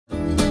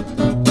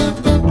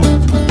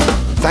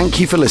Thank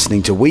you for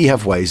listening to We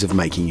Have Ways of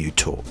Making You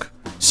Talk.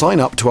 Sign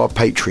up to our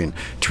Patreon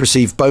to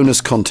receive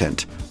bonus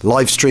content,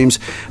 live streams,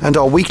 and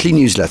our weekly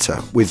newsletter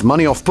with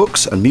money off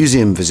books and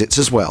museum visits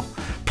as well,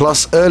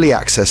 plus early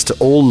access to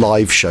all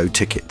live show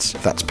tickets.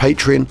 That's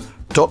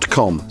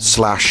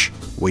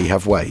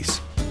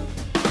patreon.com/wehaveways.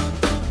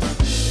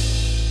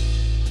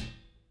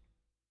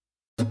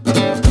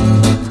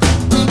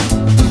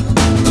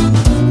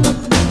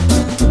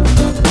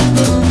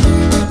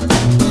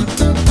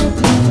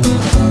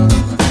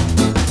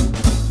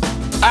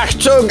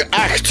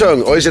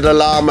 Achtung, or is it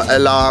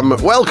alarm?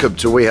 Welcome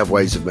to We Have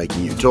Ways of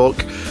Making You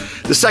Talk,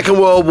 the Second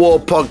World War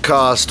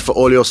podcast for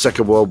all your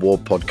Second World War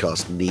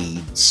podcast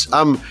needs.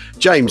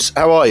 James,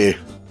 how are you?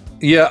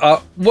 Yeah,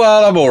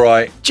 well, I'm all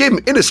right. Jim,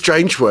 in a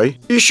strange way,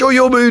 are you sure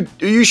your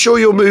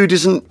mood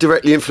isn't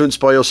directly influenced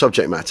by your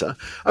subject matter?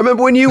 I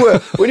remember when you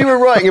were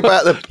writing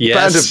about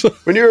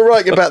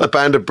the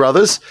band of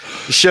brothers,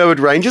 the Sherwood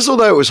Rangers.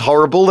 Although it was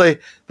horrible, they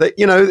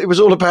it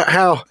was all about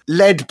how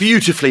led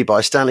beautifully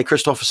by Stanley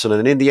Christopherson,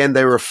 and in the end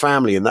they were a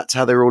family, and that's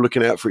how they were all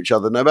looking out for each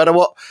other. No matter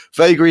what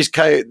vagaries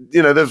came,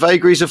 the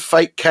vagaries of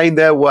fate came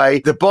their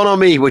way, the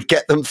bonhomie would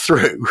get them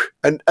through.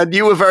 And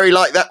you were very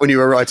like that when you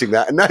were writing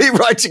that, and now you're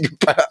writing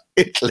about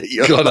Italy.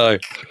 God, no.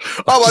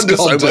 I'm under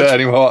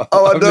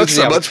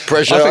so much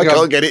pressure. I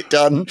can't get it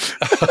done.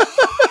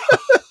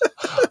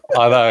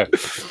 I know.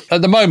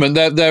 At the moment,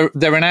 they're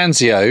in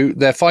Anzio.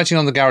 They're fighting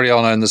on the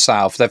Garigliano in the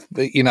south.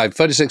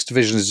 36th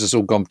Division has just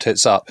all gone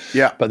tits up.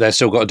 Yeah, but they've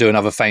still got to do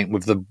another feint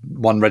with the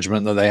one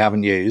regiment that they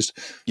haven't used.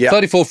 Yeah.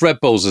 34th Red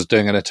Bulls is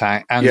doing an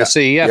attack, and the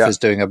CEF is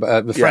doing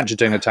the French are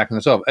doing an attack in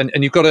the top. And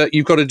you've got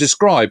to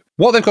describe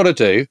what they've got to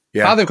do,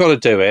 how they've got to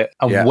do it,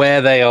 and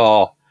where they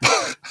are.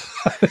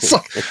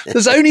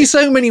 There's only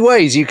so many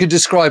ways you could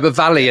describe a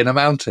valley and a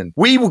mountain.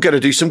 We were going to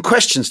do some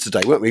questions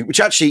today, weren't we? Which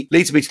actually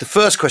leads me to the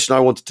first question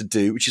I wanted to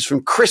do, which is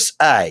from Chris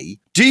A.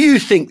 Do you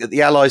think that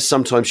the Allies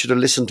sometimes should have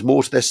listened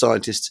more to their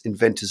scientists,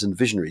 inventors and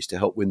visionaries to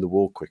help win the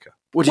war quicker?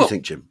 What do you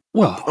think, Jim?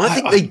 Well, I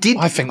think they did.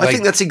 I think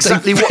that's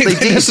exactly what they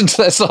did. Listen to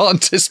their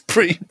scientists.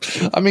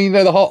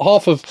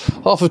 Half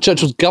of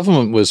Churchill's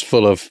government was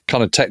full of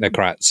kind of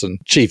technocrats and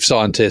chief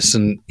scientists,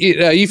 and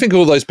you think of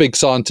all those big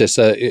scientists.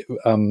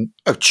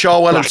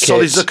 Charwell and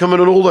Solly Zuckerman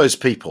and all those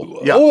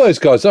people. Yeah. All those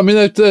guys. I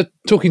mean, they're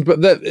talking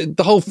about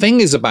the whole thing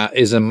is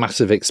a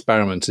massive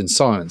experiment in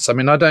science. I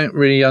mean, I don't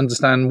really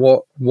understand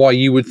why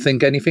you would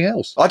think anything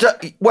else. I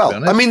don't.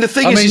 Well, I mean, the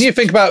thing is, you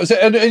think about,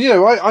 and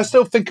I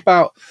still think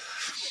about.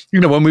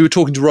 When we were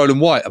talking to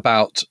Roland White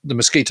about the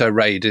Mosquito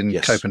raid in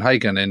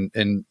Copenhagen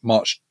in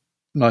March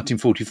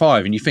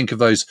 1945, and you think of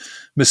those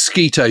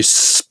mosquitoes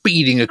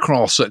speeding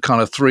across at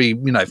kind of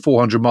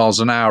 400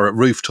 miles an hour at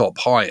rooftop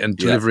height and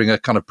delivering a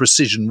kind of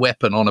precision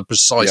weapon on a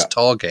precise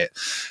target.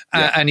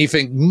 And you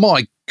think,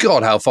 my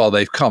God, how far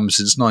they've come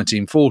since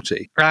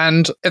 1940.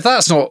 And if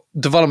that's not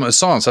development of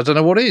science, I don't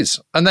know what is.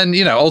 And then,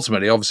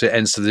 ultimately, obviously, it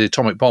ends to the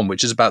atomic bomb,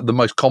 which is about the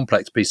most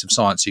complex piece of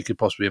science you could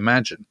possibly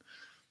imagine.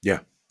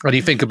 Yeah. And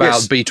you think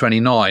about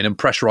B-29 and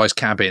pressurized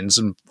cabins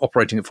and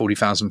operating at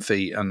 40,000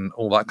 feet and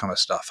all that kind of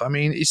stuff. I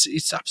mean,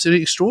 it's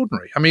absolutely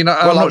extraordinary. I mean,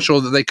 I'm not sure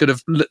that they could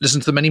have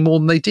listened to them any more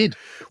than they did.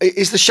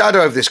 Is the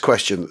shadow of this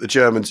question that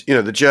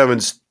the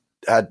Germans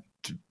had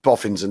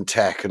boffins and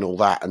tech and all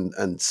that and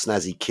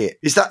snazzy kit.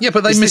 Is that? Yeah,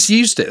 but they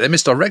misused it. They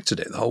misdirected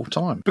it the whole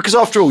time. Because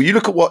after all, you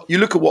look at what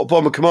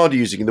bomber command are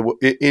using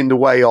in the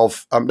way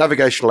of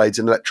navigational aids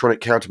and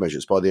electronic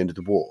countermeasures by the end of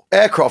the war.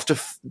 Aircraft are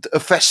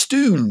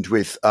festooned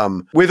with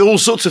all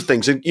sorts of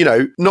things, and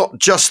not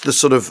just the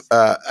sort of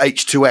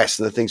H2S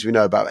and the things we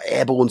know about,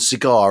 airborne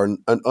cigar and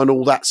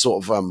all that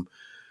sort of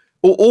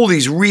all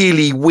these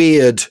really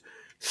weird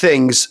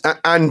things,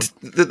 and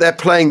that they're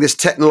playing this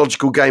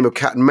technological game of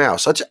cat and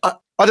mouse.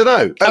 I don't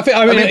know.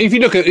 I mean, if you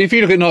look at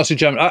Nazi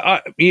Germany,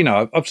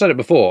 I've said it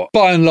before.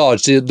 By and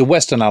large, the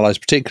Western Allies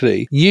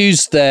particularly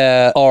used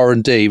their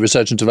R&D,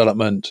 research and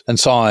development, and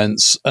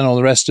science, and all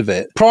the rest of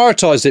it,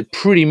 prioritised it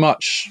pretty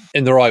much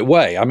in the right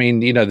way. I mean,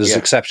 there's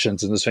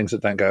exceptions and there's things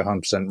that don't go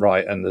 100%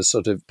 right, and there's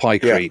sort of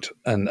pykrete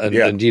and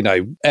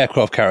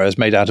aircraft carriers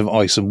made out of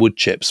ice and wood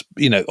chips.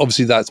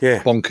 Obviously that's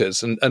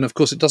bonkers, and of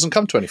course it doesn't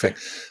come to anything.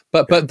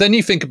 But then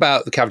you think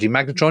about the cavity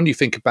magnetron, you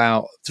think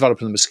about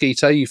developing the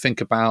Mosquito, you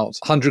think about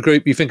 100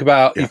 Group, you think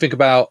about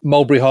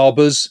Mulberry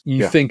Harbours,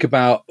 you think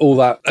about all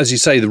that, as you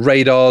say, the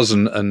radars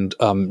and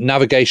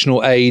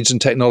navigational aids and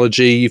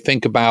technology. You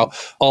think about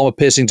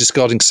armour-piercing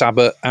discarding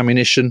sabot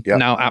ammunition,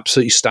 now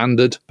absolutely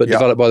standard, but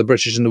developed by the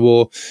British in the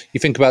war.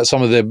 You think about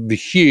some of the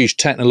huge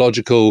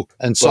technological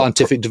and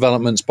scientific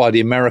developments by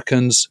the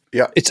Americans.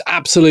 Yeah, it's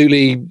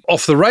absolutely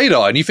off the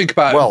radar. And you think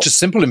about just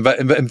simple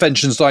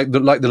inventions like the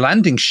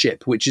landing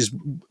ship, which is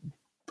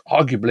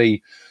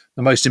arguably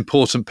the most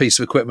important piece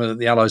of equipment that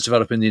the Allies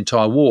developed in the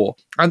entire war.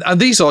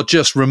 And these are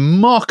just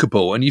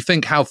remarkable. And you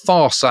think how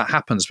fast that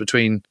happens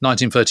between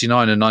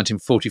 1939 and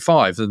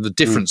 1945, and the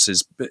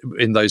differences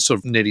in those sort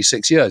of nearly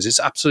 6 years. It's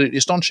absolutely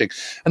astonishing.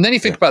 And then you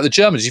think about the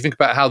Germans, you think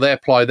about how they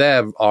apply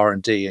their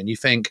R&D, and you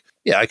think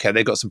yeah, okay,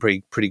 they've got some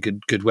pretty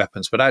good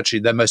weapons, but actually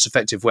their most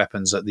effective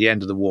weapons at the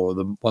end of the war are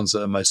the ones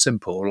that are most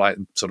simple, like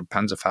sort of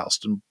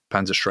Panzerfaust and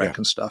Panzerschreck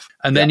and stuff.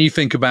 And then you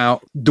think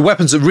about the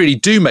weapons that really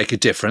do make a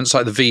difference,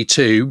 like the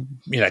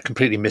V2,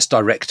 completely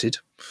misdirected,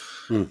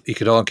 you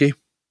could argue.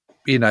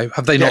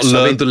 Have they not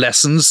learned the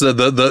lessons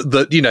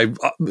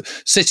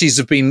that cities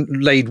have been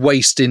laid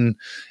waste in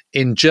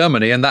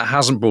Germany, and that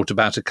hasn't brought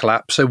about a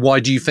collapse? So why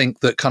do you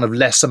think that kind of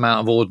less amount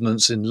of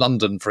ordnance in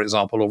London, for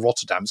example, or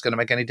Rotterdam is going to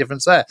make any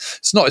difference there?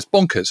 It's not. It's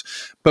bonkers.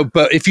 But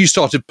if you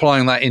started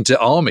applying that into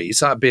armies,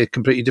 that'd be a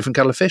completely different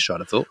kettle of fish, I'd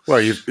have thought.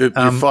 Well, you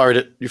fire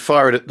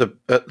it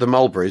at the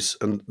mulberries,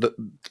 and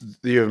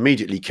you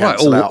immediately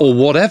cancel out or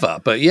whatever.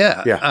 But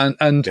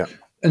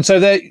and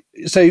so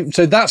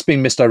that's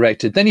been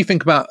misdirected. Then you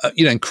think about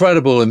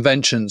incredible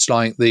inventions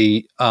like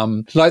the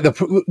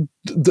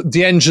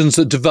engines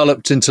that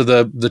developed into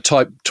the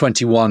Type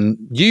 21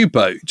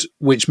 U-boat,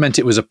 which meant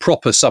it was a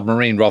proper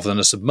submarine rather than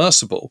a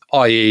submersible.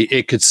 I.e.,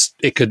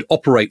 it could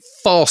operate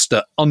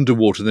faster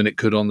underwater than it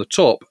could on the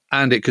top,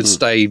 and it could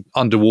stay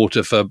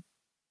underwater for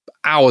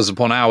hours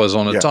upon hours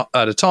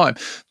at a time.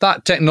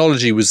 That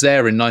technology was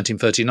there in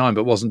 1939,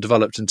 but wasn't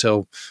developed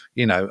until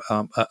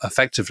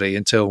effectively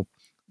until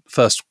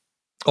first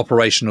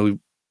operational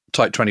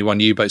Type 21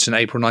 U-boats in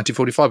April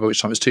 1945, by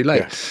which time it's too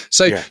late.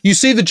 You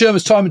see the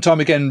Germans time and time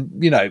again,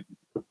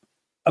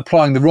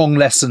 applying the wrong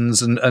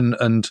lessons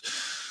and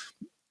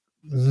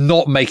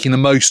not making the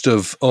most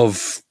of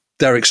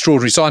their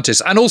extraordinary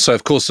scientists. And also,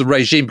 of course, the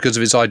regime, because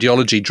of its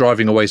ideology,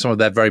 driving away some of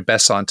their very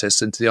best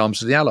scientists into the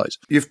arms of the Allies.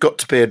 You've got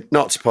to be a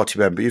Nazi Party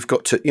member. You've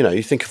got to,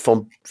 you think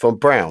of von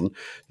Braun,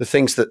 the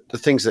things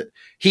that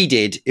he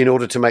did in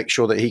order to make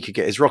sure that he could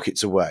get his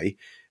rockets away,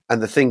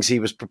 and the things he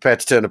was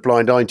prepared to turn a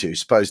blind eye to,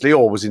 supposedly,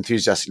 or was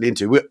enthusiastically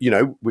into,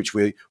 which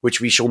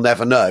we shall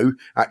never know,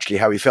 actually,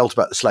 how he felt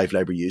about the slave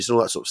labour use and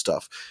all that sort of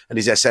stuff, and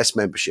his SS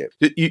membership.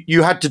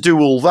 You had to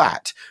do all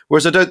that,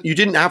 whereas you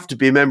didn't have to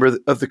be a member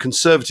of the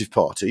Conservative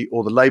Party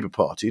or the Labour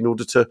Party in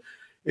order to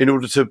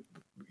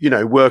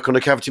work on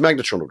a cavity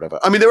magnetron or whatever.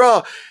 I mean,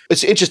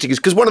 it's interesting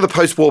because one of the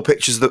post-war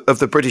pictures of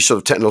the British sort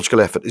of technological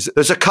effort is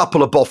there's a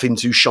couple of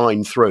boffins who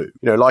shine through,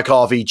 like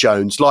R.V.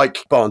 Jones,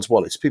 like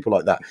Barnes-Wallis, people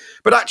like that.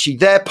 But actually,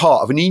 they're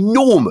part of an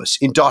enormous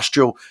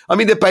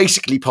they're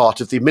basically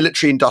part of the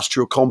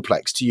military-industrial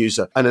complex, to use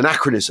an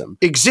anachronism,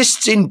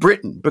 exists in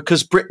Britain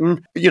because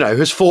Britain,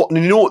 has fought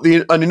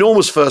an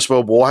enormous First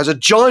World War, has a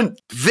giant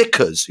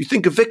Vickers. You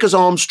think of Vickers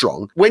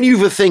Armstrong. When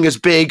you've a thing as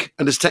big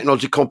and as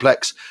technology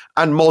complex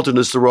and modern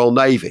as the Royal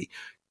Navy,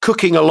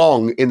 cooking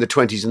along in the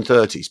 20s and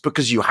 30s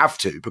because you have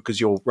to,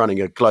 because you're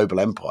running a global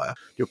empire,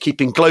 you're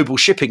keeping global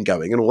shipping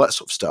going and all that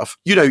sort of stuff.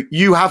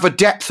 You have a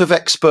depth of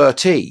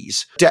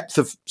expertise, depth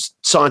of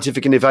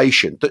scientific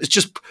innovation that is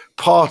just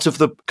part of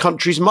the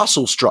country's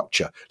muscle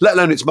structure, let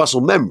alone its muscle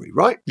memory,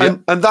 right?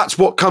 Yep. And that's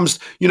what comes,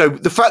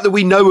 the fact that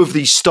we know of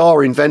these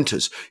star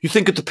inventors, you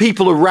think of the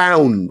people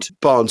around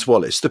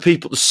Barnes-Wallis,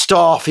 the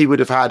staff he would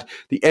have had,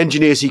 the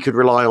engineers he could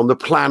rely on, the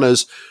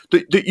planners,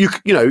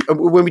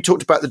 when we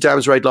talked about the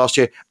Dams raid last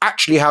year,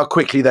 actually how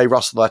quickly they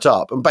rustle that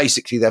up. And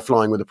basically they're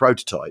flying with a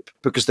prototype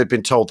because they've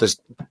been told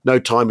there's no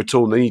time at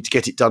all and they need to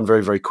get it done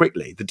very, very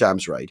quickly, the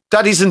Dams raid.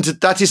 That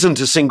isn't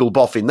a single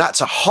boffin.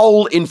 That's a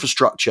whole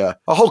infrastructure,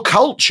 a whole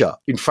culture,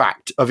 in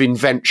fact, of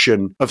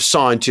invention, of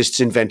scientists,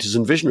 inventors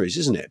and visionaries,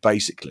 isn't it,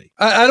 basically?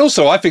 And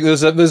also, I think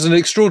there's an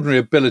extraordinary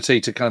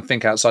ability to kind of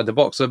think outside the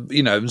box.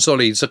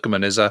 Zolli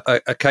Zuckerman is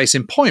a case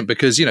in point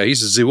because,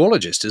 he's a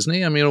zoologist, isn't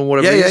he? I mean, or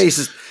whatever. Yeah,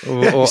 he's a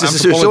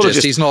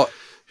anthropologist. He's not...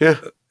 Yeah,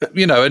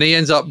 and he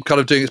ends up kind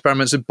of doing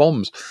experiments with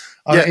bombs.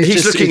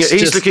 He's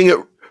looking at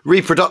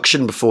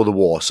reproduction before the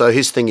war. So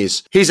his thing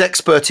is his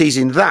expertise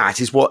in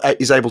that is what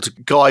is able to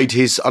guide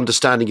his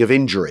understanding of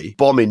injury,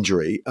 bomb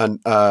injury,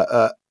 and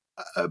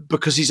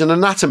because he's an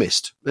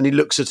anatomist and he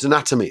looks at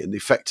anatomy and the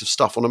effect of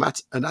stuff on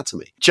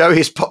anatomy. Joe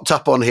has popped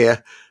up on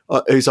here.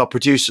 Who's our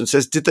producer, and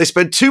says, did they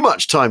spend too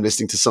much time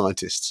listening to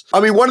scientists? I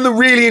mean, one of the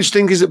really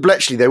interesting things at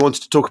Bletchley they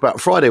wanted to talk about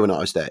Friday when I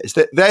was there is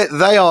that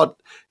they are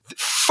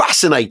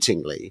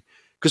fascinatingly,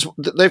 because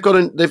they've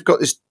got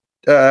this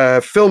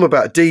film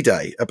about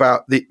D-Day,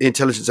 about the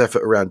intelligence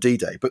effort around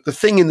D-Day. But the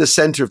thing in the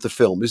centre of the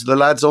film is the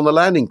lads on the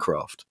landing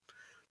craft.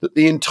 That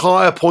the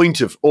entire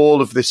point of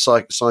all of this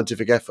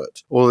scientific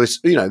effort, all this,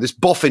 this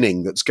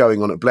boffining that's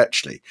going on at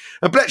Bletchley,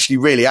 and Bletchley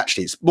really,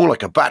 actually, it's more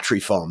like a battery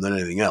farm than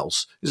anything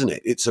else, isn't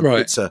it? It's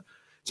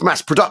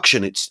mass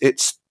production.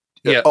 It's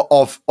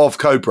of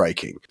code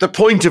breaking. The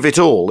point of it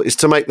all is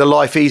to make the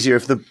life easier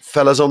of the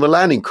fellas on the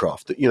landing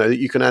craft. That that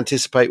you can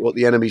anticipate what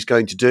the enemy's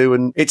going to do,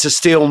 and it's a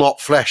steel not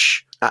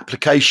flesh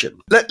application.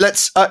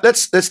 Let's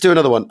do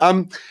another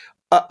one.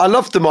 I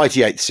love the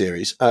Mighty Eighth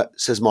series,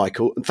 says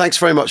Michael, and thanks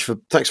very much for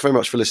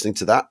listening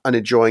to that and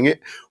enjoying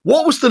it.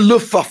 What was the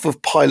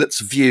Luftwaffe pilots'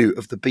 view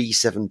of the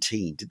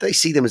B17? Did they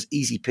see them as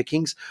easy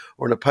pickings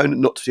or an opponent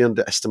not to be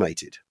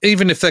underestimated?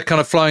 Even if they're kind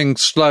of flying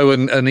slow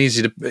and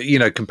easy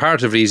to,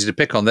 comparatively easy to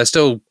pick on, they're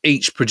still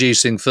each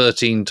producing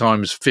 13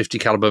 times 50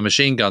 caliber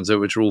machine guns,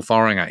 which are all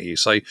firing at you.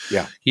 So,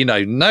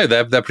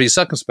 they're pretty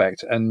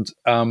circumspect, and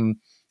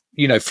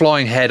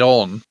flying head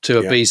on to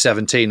a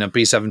B-17 and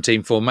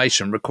B-17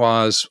 formation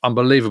requires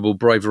unbelievable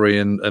bravery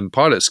and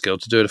pilot skill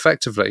to do it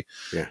effectively.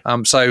 Yeah.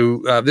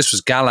 So this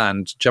was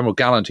Galland, General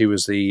Galland, who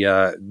was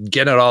the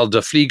General de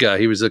Flieger.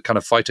 He was a kind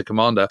of fighter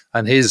commander,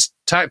 and his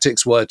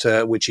tactics were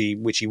to, which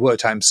he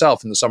worked out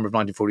himself in the summer of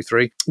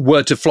 1943,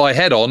 were to fly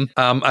head on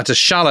at a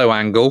shallow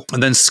angle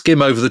and then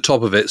skim over the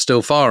top of it,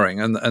 still firing,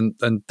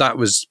 and that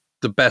was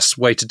the best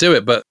way to do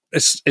it. But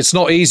it's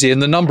not easy,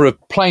 and the number of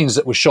planes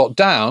that were shot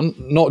down,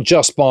 not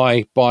just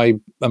by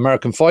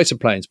American fighter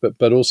planes,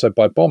 but also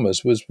by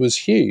bombers, was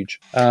huge.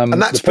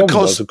 And that's the problem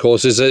because, was, of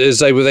course, is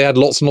they had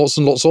lots and lots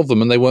and lots of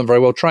them, and they weren't very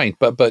well trained.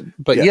 But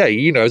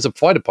as a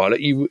fighter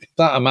pilot,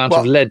 that amount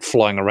of lead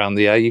flying around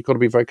the air, you've got to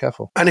be very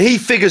careful. And he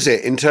figures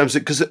it in terms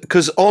of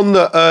because on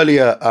the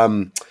earlier.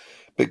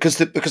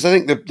 Because I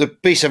think the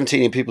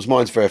B-17 in people's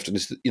minds very often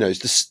is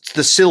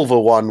the silver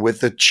one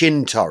with the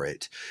chin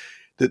turret.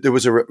 That there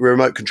was a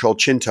remote controlled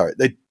chin turret.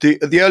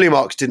 The earlier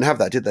marks didn't have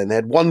that, did they? And they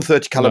had one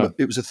 30 caliber. No.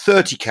 It was a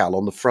 30 cal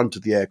on the front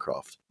of the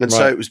aircraft, and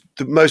so it was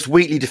the most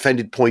weakly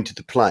defended point of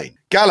the plane.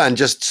 Galland's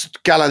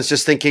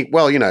just thinking,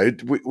 well,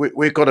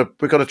 we've got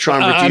to try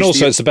and reduce. And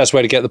also, it's the best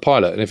way to get the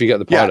pilot. And if you get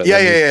the pilot,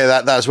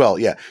 that as well.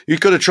 Yeah,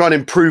 you've got to try and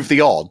improve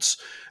the odds.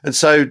 And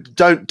so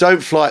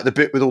don't fly at the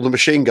bit with all the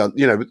machine guns.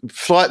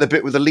 Fly at the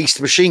bit with the least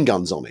machine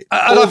guns on it.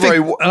 All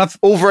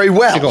very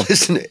well,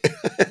 isn't it?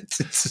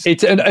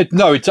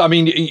 I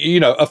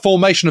mean, a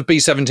formation of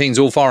B-17s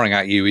all firing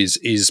at you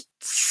is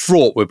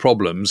fraught with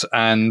problems,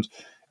 and it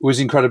was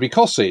incredibly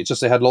costly. It's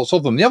just they had lots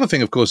of them. The other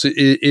thing, of course,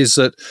 is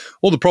that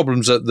all the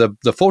problems that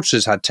the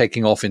fortresses had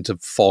taking off into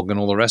fog and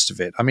all the rest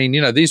of it. I mean,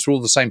 these were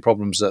all the same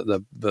problems that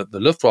the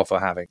Luftwaffe are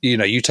having.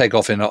 You take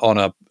off in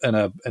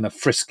a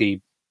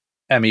frisky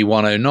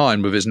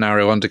ME-109 with its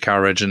narrow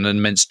undercarriage and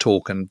immense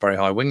torque and very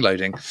high wing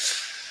loading,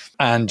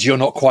 and you're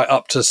not quite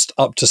up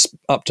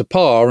to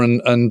par,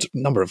 and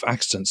number of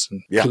accidents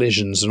and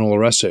collisions and all the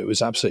rest of it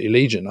was absolutely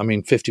legion. I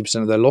mean,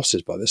 50% of their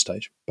losses by this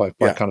stage, by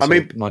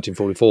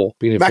 1944,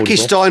 beginning of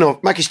 44.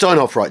 Mackie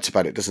Steinhoff writes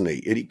about it, doesn't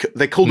he?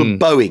 They call them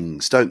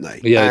Boeings, don't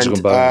they? Yeah, they call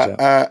them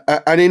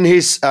Boeings. And in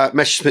his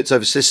Messerschmitts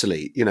over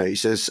Sicily, he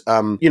says,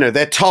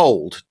 they're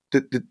told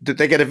that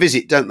they get a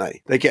visit, don't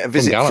they? They get a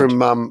visit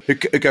from who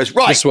goes,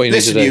 right,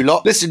 listen you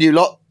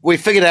lot. We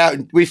figured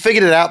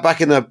it out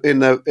back in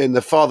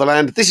the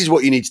fatherland. This is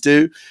what you need to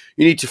do.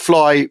 You need to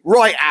fly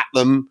right at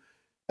them,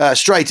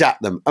 straight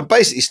at them. And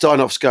basically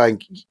Steinhoff's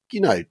going,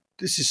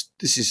 this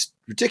is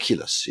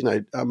ridiculous.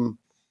 No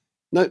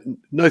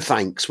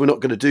thanks. We're not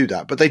going to do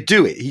that. But they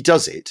do it. He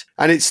does it.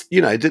 And it's,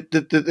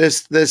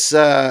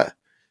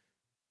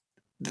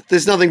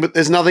 there's nothing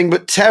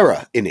but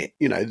terror in it,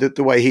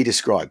 the way he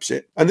describes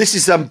it. And this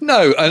is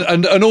no,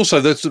 and also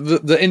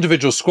the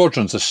individual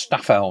squadrons of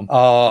Staffeln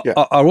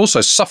are also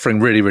suffering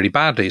really, really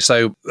badly.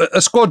 So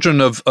a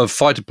squadron of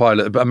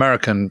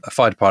American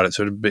fighter pilots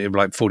would be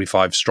like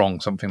 45 strong,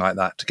 something like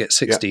that, to get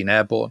 16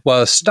 airborne.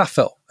 Well,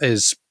 Staffel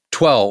is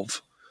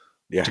 12.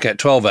 To get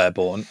 12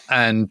 airborne,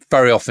 and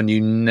very often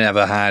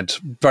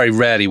very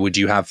rarely would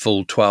you have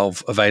full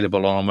 12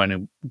 available on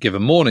any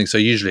given morning. So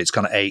usually it's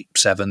kind of 8,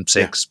 7,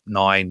 6,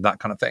 9, that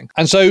kind of thing.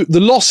 And so the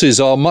losses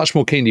are much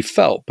more keenly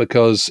felt,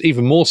 because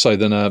even more so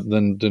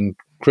than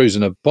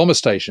cruising a bomber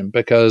station,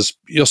 because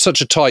you're such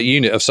a tight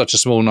unit of such a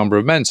small number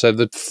of men. So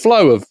the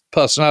flow of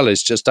personnel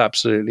is just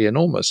absolutely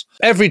enormous.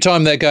 Every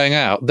time they're going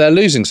out, they're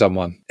losing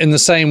someone, in the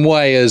same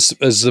way as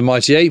the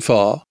Mighty 8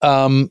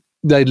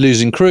 they're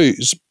losing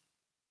crews.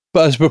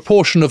 But as a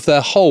proportion of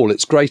their whole,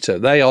 it's greater.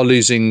 They are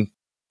losing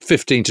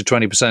 15 to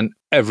 20%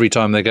 every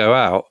time they go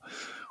out,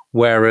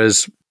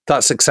 whereas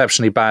that's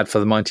exceptionally bad for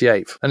the Mighty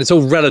 8th. And it's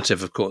all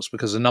relative, of course,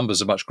 because the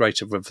numbers are much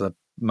greater with the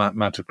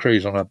amount of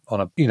crews in the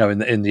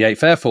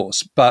 8th Air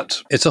Force.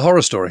 But it's a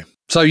horror story.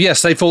 So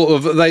yes, they thought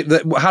of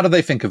how do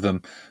they think of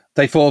them?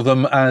 They thought of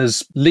them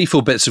as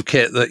lethal bits of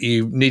kit that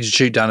you need to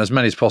shoot down as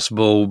many as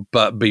possible,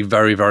 but be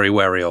very, very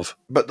wary of.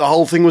 But the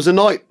whole thing was a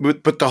nightmare.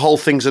 But the whole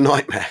thing's a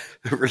nightmare.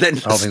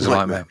 Relentless. The whole thing's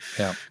nightmare.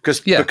 A nightmare.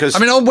 Yeah. Because I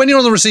mean, when you're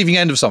on the receiving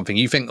end of something,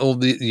 you think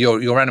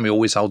your enemy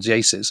always holds the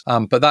aces.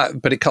 But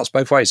it cuts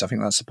both ways. I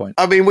think that's the point.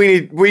 I mean,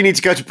 we need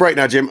to go to break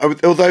now, Jim.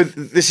 Although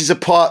this is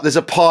there's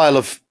a pile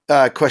of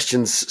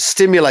questions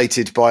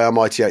stimulated by our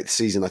Mighty 8th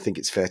season, I think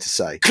it's fair to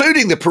say,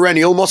 including the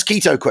perennial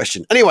Mosquito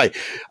question. Anyway,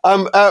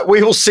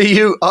 we will see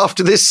you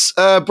after this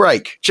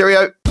break.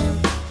 Cheerio.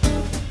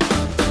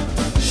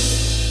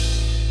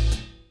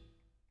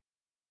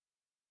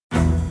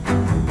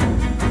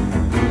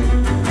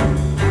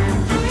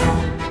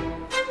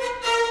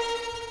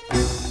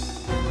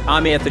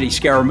 I'm Anthony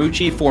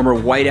Scaramucci, former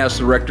White House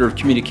Director of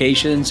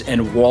Communications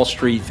and Wall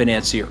Street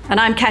financier.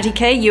 And I'm Katty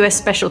Kay, US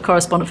Special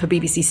Correspondent for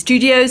BBC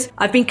Studios.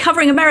 I've been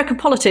covering American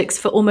politics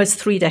for almost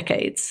 3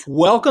 decades.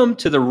 Welcome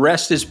to The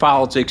Rest is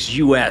Politics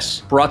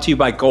US, brought to you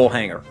by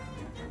Goalhanger.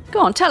 Go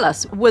on, tell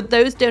us, were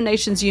those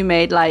donations you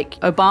made, like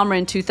Obama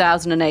in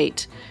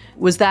 2008,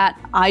 Was that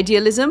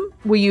idealism?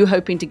 Were you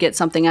hoping to get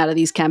something out of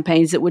these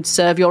campaigns that would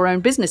serve your own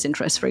business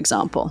interests, for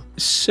example?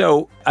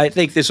 So I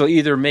think this will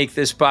either make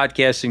this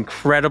podcast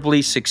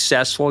incredibly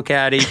successful,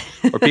 Caddy,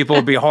 or people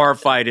will be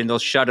horrified and they'll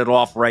shut it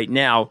off right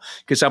now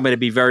because I'm going to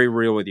be very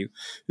real with you.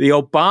 The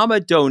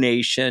Obama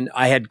donation,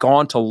 I had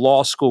gone to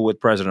law school with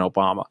President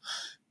Obama.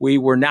 We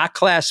were not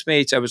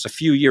classmates. I was a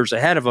few years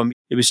ahead of him.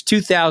 It was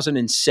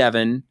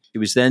 2007. He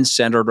was then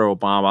Senator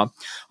Obama.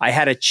 I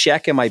had a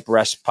check in my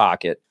breast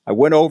pocket. I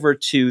went over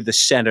to the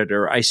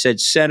senator. I said,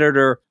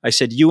 Senator,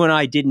 you and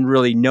I didn't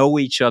really know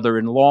each other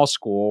in law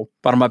school,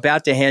 but I'm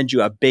about to hand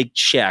you a big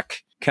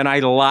check. Can I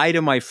lie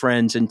to my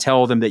friends and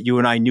tell them that you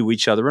and I knew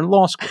each other in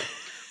law school?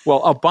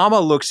 Well,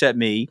 Obama looks at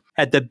me,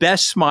 had the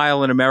best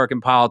smile in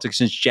American politics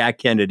since Jack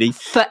Kennedy.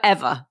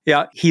 Forever.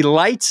 Yeah, he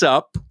lights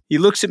up. He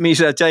looks at me and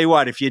says, I'll tell you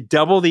what, if you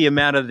double the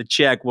amount of the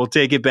check, we'll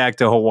take it back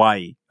to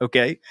Hawaii.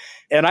 Okay.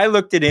 And I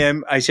looked at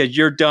him. I said,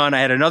 you're done.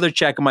 I had another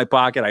check in my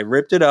pocket. I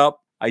ripped it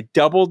up. I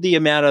doubled the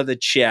amount of the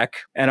check.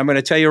 And I'm going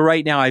to tell you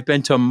right now, I've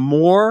been to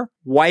more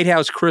White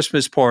House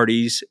Christmas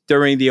parties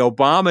during the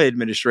Obama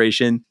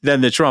administration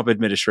than the Trump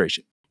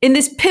administration. In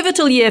this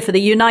pivotal year for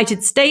the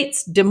United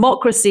States,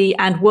 democracy,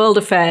 and world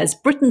affairs,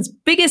 Britain's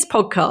biggest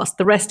podcast,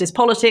 The Rest is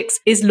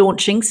Politics, is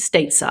launching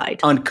stateside.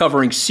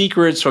 Uncovering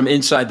secrets from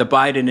inside the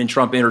Biden and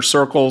Trump inner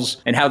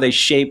circles and how they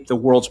shape the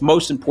world's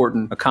most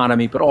important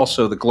economy, but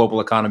also the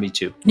global economy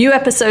too. New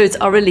episodes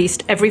are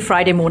released every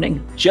Friday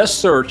morning. Just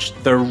search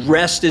The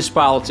Rest is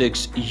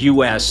Politics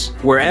US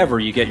wherever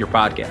you get your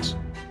podcasts.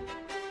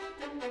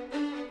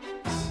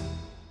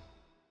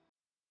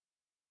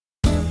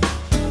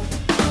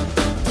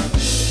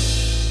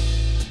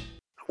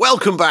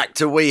 Welcome back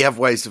to We Have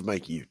Ways of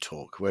Making You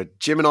Talk, where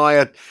Jim and I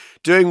are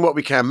doing what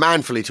we can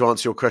manfully to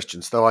answer your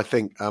questions. Though I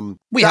think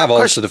we have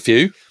answered a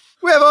few.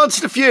 We have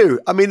answered a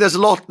few. I mean, there's a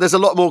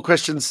lot more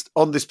questions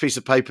on this piece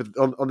of paper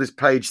on this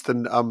page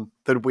than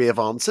we have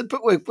answered.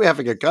 But we're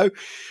having a go. Do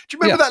you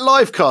remember that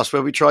live cast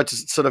where we tried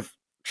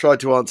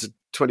to answer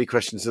 20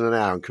 questions in an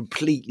hour and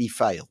completely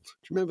failed?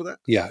 Do you remember that?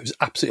 Yeah, it was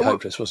absolutely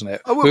hopeless, wasn't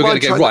it? We were going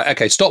to go, right,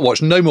 okay,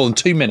 stopwatch, no more than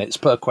 2 minutes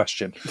per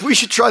question. We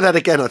should try that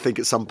again, I think,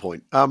 at some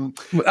point.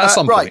 At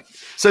some point.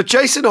 So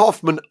Jason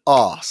Hoffman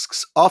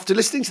asks, after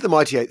listening to the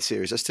Mighty Eighth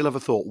series, I still have a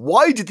thought.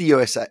 Why did the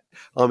US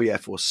Army Air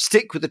Force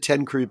stick with the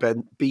 10-crew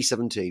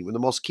B17 when the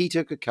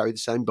Mosquito could carry the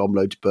same bomb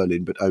load to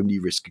Berlin but only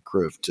risk a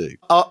crew of 2?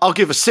 I'll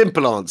give a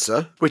simple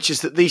answer, which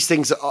is that these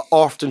things are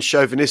often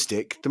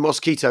chauvinistic. The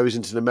Mosquito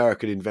isn't an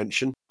American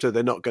invention, so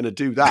they're not going to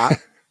do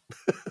that.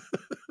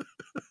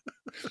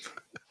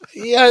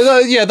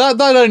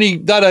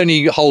 That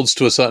only holds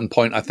to a certain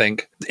point, I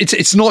think.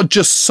 It's not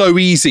just so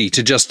easy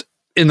to just,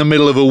 in the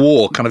middle of a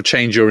war, kind of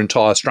change your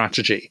entire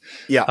strategy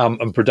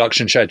and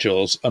production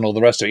schedules and all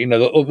the rest of it. You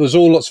know, there's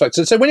all lots of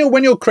factors. So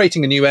when you're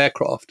creating a new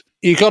aircraft,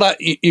 you've got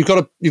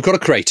to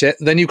create it,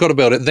 then you've got to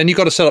build it, then you've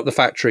got to set up the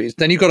factories,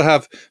 then you've got to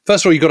have,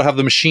 first of all, you've got to have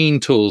the machine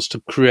tools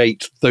to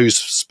create those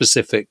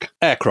specific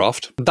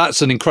aircraft.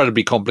 That's an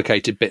incredibly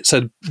complicated bit.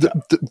 So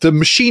the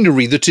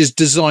machinery that is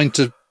designed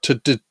to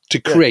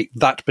create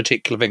that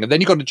particular thing, and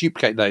then you've got to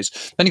duplicate those,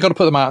 then you've got to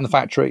put them out in the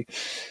factory.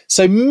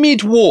 So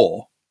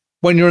mid-war,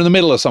 when you're in the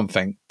middle of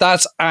something,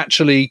 that's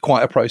actually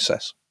quite a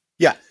process.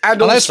 Yeah, and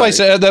let's face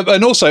it,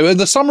 and also in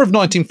the summer of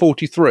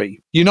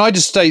 1943,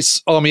 United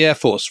States Army Air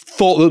Force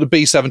thought that the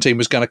B-17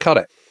 was going to cut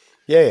it.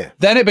 Yeah.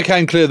 Then it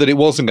became clear that it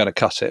wasn't going to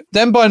cut it.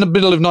 Then by the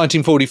middle of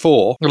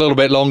 1944, a little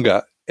bit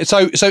longer.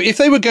 So if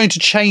they were going to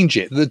change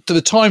it,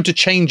 the time to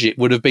change it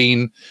would have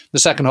been the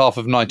second half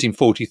of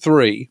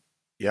 1943.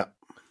 Yeah.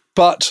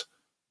 But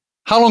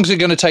how long is it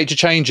going to take to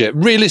change it?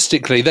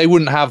 Realistically, they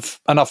wouldn't have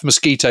enough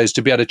Mosquitoes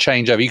to be able to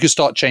change over. You could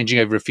start changing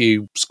over a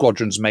few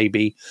squadrons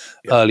maybe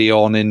early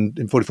on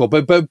in 44.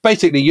 But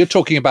basically, you're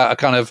talking about a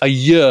kind of a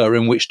year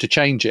in which to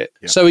change it.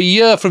 Yeah. So a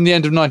year from the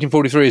end of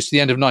 1943 is to the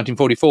end of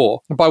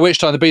 1944, by which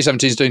time the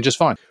B-17 is doing just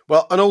fine.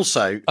 Well, and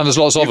there's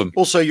lots of them.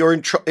 Also, your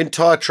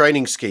entire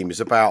training scheme is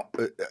about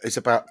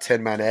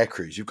 10-man air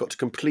crews. You've got to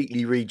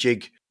completely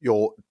rejig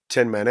your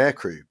 10-man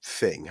aircrew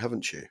thing,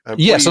 haven't you?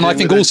 Yes, and I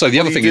think also the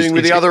other thing is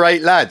with the other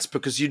 8 lads,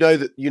 because you know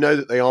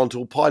that they aren't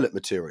all pilot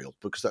material,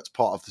 because that's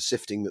part of the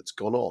sifting that's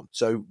gone on.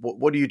 So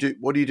what do you do?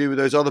 What do you do with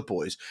those other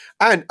boys?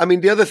 And I mean,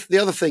 the other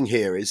thing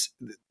here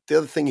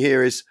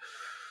is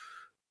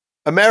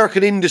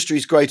American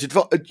industry's great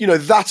advantage. You know,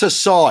 that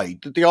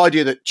aside, the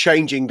idea that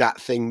changing that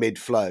thing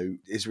mid-flow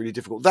is really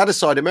difficult. That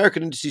aside,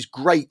 American industry's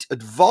great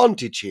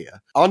advantage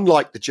here,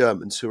 unlike the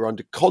Germans who are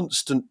under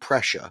constant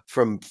pressure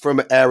from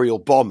aerial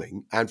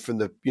bombing and from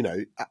the,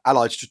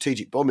 Allied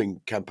strategic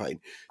bombing campaign,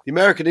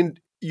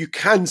 you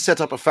can set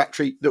up a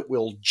factory that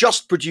will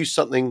just produce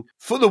something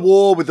for the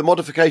war with the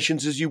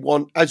modifications as you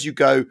want, as you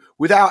go,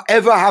 without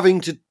ever having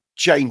to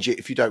change it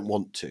if you don't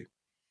want to.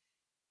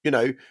 You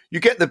know,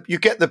 you get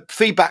the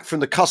feedback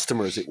from the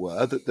customer, as it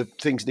were, that the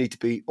things need to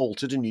be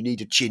altered and you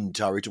need a chin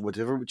turret or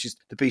whatever, which is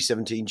the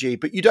B-17G.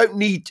 But you don't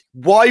need.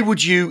 Why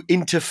would you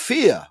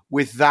interfere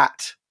with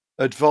that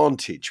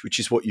advantage, which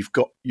is what you've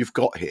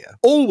got here.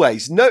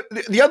 Always, no.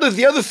 The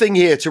other thing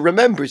here to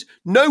remember is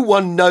no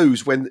one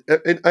knows when.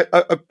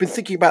 I've been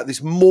thinking about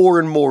this more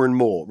and more and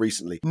more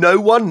recently. No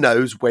one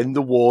knows when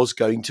the war's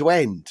going to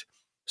end,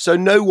 so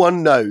no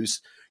one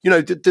knows.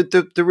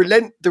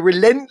 The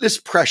relentless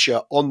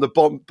pressure on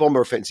the bomber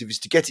offensive is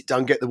to get it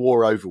done, get the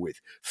war over with,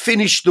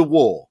 finish the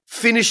war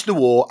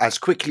as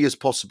quickly as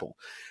possible.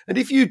 And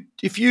if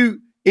you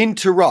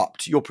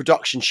interrupt your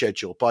production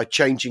schedule by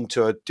changing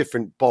to a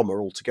different bomber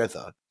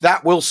altogether,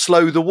 that will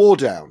slow the war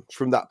down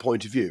from that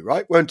point of view,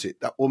 right? Won't it?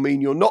 That will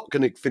mean you're not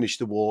going to finish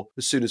the war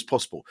as soon as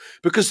possible.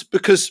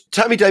 Because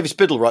Tammy Davis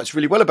Biddle writes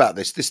really well about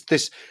this.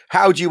 This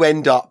how do you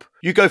end up?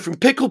 You go from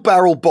pickle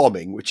barrel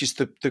bombing, which is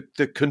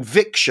the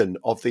conviction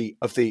of the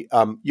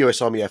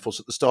US Army Air Force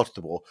at the start of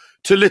the war,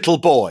 to little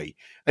boy,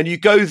 and you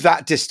go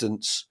that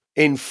distance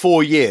in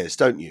 4 years,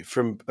 don't you?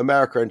 From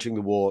America entering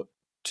the war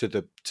to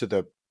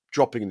the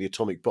dropping of the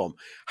atomic bomb.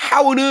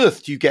 How on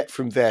earth do you get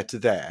from there to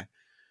there?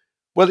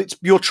 Well,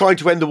 you're trying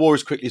to end the war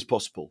as quickly as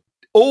possible.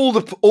 All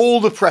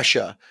the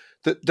pressure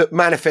that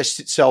manifests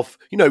itself.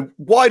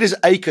 Why does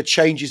Acre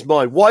change his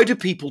mind? Why do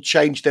people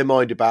change their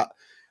mind about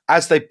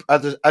as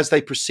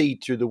they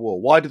proceed through the war?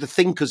 Why do the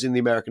thinkers in the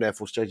American Air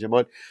Force change their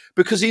mind?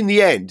 Because in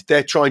the end,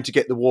 they're trying to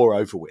get the war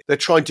over with. They're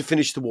trying to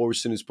finish the war as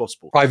soon as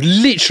possible. I've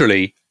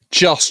literally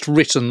just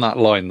written that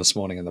line this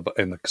morning in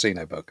the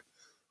casino book.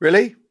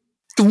 Really?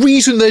 The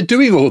reason they're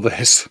doing all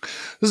this,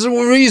 there's a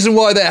reason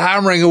why they're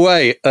hammering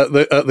away at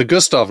the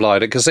Gustav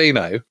line at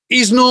Casino,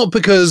 is not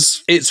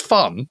because it's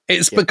fun.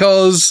 It's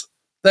because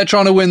they're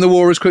trying to win the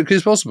war as quickly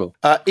as possible.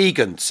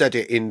 Egan said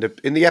it in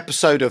the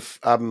episode of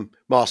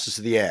Masters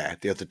of the Air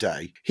the other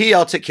day. He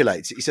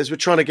articulates it. He says, "We're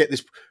trying to get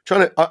this.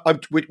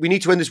 We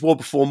need to end this war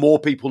before more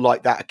people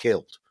like that are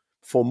killed.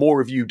 Before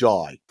more of you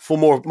die. Before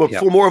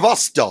more of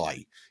us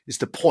die. Is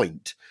the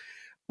point."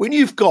 When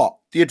you've got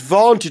the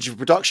advantage of a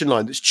production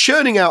line that's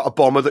churning out a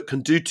bomber that can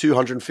do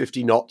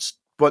 250 knots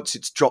once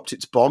it's dropped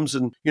its bombs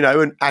and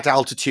at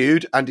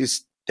altitude and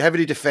is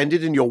heavily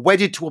defended, and you're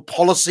wedded to a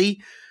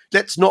policy.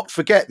 Let's not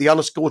forget the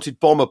unescorted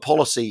bomber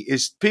policy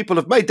is people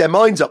have made their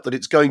minds up that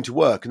it's going to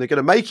work, and they're going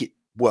to make it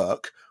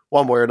work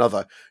one way or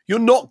another. You're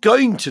not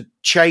going to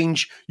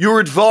change your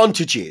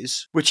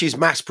advantages, which is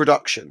mass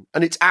production,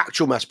 and it's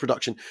actual mass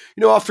production.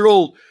 After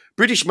all,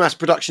 British mass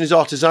production is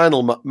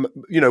artisanal,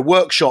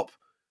 workshop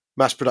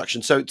mass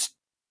production. So it's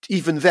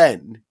even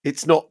then,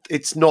 it's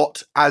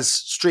not as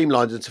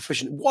streamlined and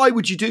sufficient. Why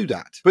would you do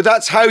that? But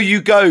that's how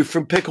you go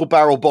from pickle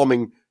barrel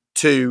bombing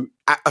to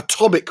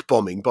atomic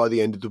bombing by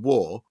the end of the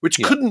war, which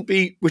couldn't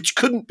be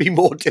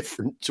more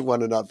different to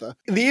one another.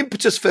 And the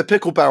impetus for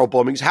pickle barrel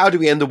bombing is how do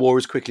we end the war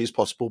as quickly as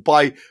possible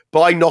by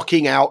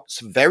knocking out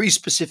some very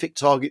specific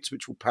targets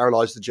which will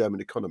paralyze the German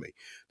economy.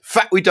 The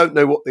fact we don't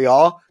know what they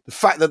are, the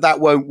fact that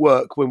won't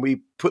work when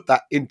we put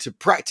that into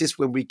practice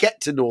when we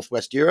get to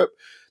Northwest Europe,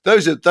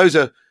 those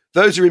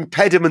are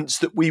impediments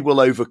that we will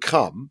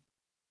overcome.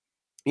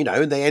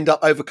 And they end up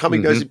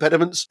overcoming those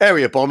impediments,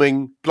 area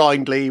bombing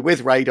blindly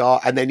with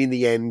radar, and then in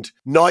the end,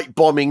 night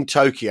bombing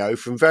Tokyo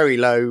from very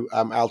low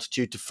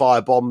altitude to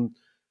firebomb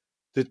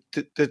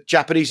the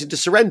Japanese into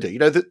surrender.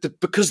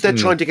 Because they're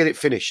trying to get it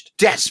finished,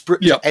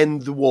 desperate to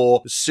end the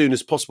war as soon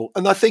as possible.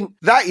 And I think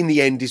that in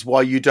the end is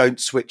why you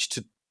don't switch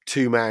to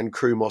two-man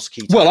crew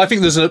Mosquito. Well, I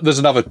think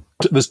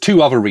there's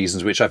two other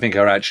reasons which I think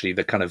are actually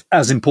the kind of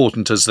as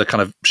important as the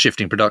kind of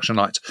shifting production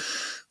lines.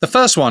 The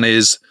first one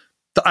is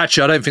that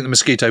actually I don't think the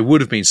Mosquito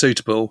would have been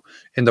suitable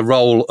in the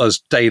role as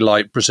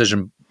daylight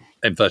precision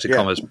inverted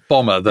commas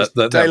bomber.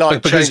 That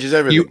daylight changes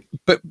everything.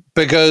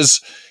 Because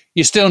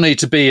you still need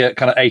to be at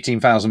kind of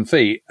 18,000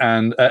 feet,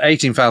 and at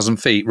 18,000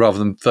 feet rather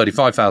than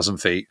 35,000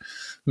 feet,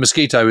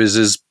 Mosquito is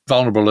as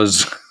vulnerable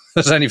as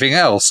anything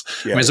else.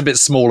 I mean, it's a bit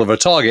small of a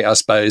target, I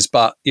suppose,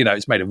 but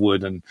it's made of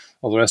wood and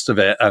all the rest of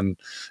it, and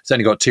it's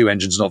only got 2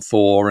 engines, not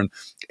 4, and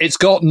it's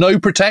got no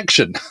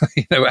protection.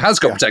 It has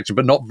got protection,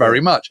 but not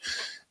very much.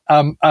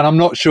 And I'm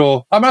not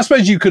sure. I mean, I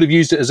suppose you could have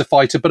used it as a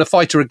fighter, but a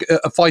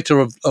fighter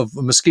of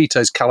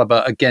Mosquito's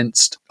caliber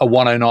against a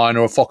 109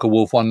 or a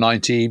Focke-Wulf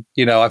 190,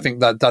 I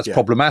think that's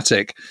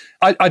problematic.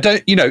 I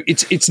don't.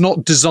 It's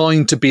not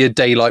designed to be a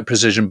daylight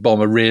precision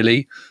bomber,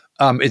 really.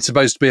 It's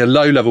supposed to be a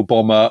low-level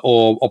bomber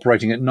or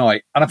operating at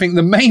night. And I think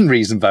the main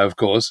reason, though, of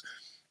course,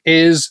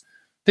 is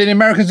the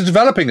Americans are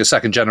developing a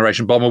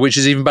second-generation bomber, which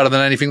is even better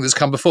than anything that's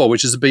come before,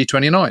 which is the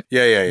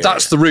B-29.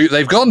 That's the route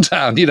they've gone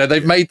down.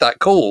 They've made that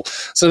call.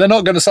 So they're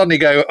not going to suddenly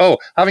go,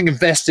 having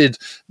invested,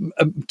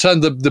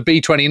 turned the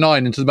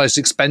B-29 into the most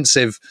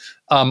expensive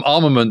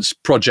armaments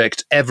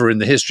project ever in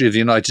the history of the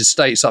United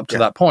States up to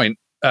that point,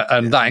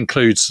 and that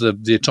includes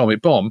the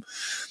atomic bomb.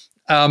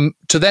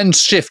 To then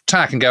shift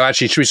tack and go,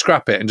 actually, should we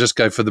scrap it and just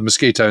go for the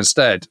Mosquito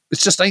instead? It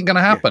just ain't going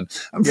to happen.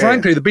 And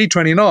frankly, the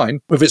B-29,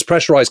 with its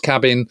pressurized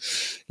cabin,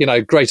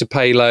 greater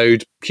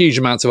payload, huge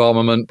amounts of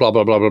armament, blah,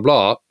 blah, blah, blah,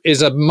 blah,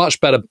 is a much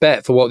better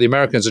bet for what the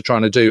Americans are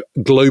trying to do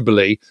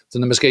globally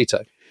than the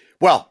Mosquito.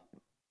 Well,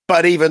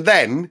 but even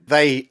then,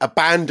 they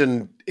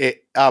abandon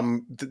it,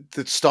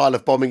 the style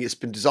of bombing it's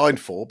been designed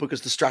for,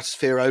 because the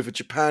stratosphere over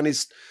Japan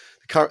is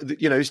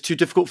is too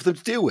difficult for them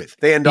to deal with.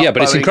 They end up. Yeah,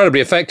 but it's incredibly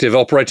effective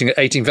operating at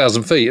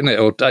 18,000 feet, isn't it,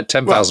 or at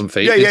 10,000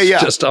 feet?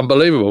 It's just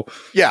unbelievable.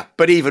 Yeah,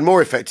 but even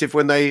more effective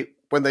when they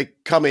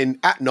come in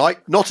at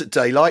night, not at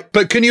daylight.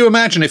 But can you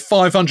imagine if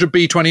 500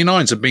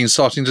 B-29s had been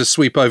starting to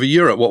sweep over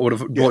Europe?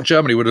 What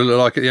Germany would have looked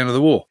like at the end of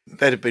the war?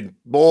 There'd have been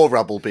more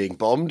rubble being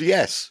bombed.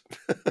 Yes.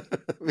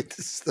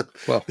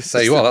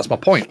 There you are. That's my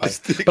point.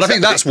 But I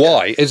think that's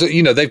why is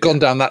that, they've gone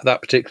down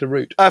that particular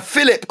route.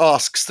 Philip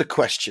asks the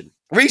question.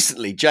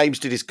 Recently, James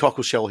did his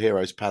Cockleshell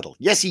Heroes paddle.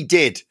 Yes, he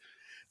did,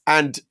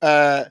 and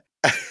well,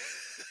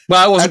 it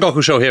wasn't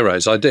Cockleshell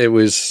Heroes.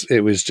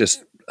 It was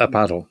just a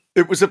paddle.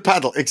 It was a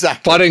paddle,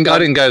 exactly. But I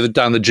didn't go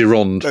down the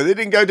Gironde. No, they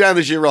didn't go down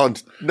the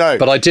Gironde. No,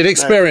 but I did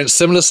experience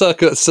similar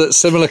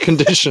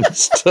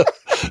conditions to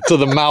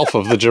the mouth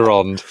of the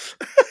Gironde.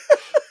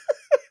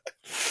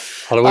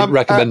 And I wouldn't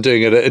recommend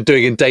doing it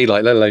in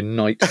daylight, let alone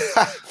night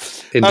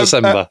in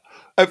December.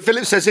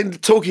 Philip says, in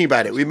talking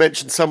about it, we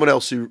mentioned someone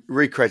else who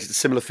recreated a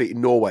similar feat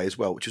in Norway as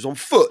well, which was on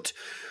foot.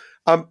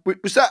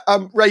 Was that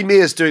Ray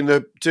Mears doing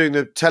the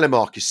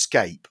telemark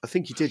escape? I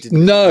think he did. Didn't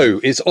he? No,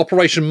 it's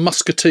Operation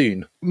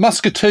Muscatoon.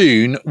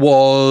 Muscatoon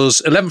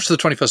was 11th to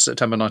the 21st of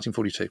September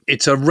 1942.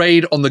 It's a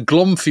raid on the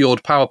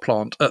Glomfjord power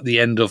plant at the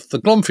end of the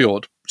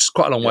Glomfjord, which is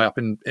quite a long way up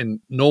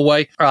in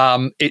Norway.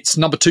 It's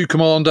number 2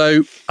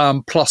 Commando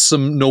plus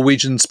some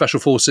Norwegian special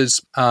forces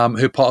who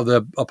are part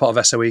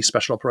of SOE,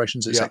 Special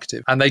Operations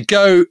Executive, and they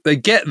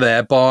get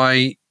there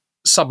by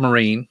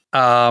submarine,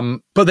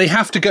 but they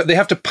have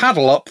to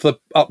paddle up the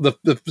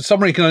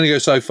submarine can only go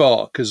so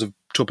far because of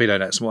torpedo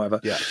nets and whatever.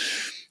 Yeah.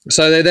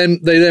 So they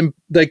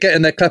get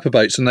in their klepper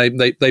boats and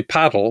they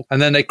paddle,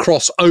 and then they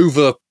cross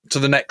over to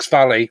the next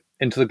valley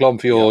into the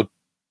Glomfjord,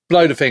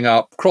 blow the thing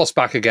up, cross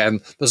back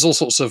again. There's all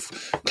sorts of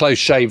close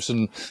shaves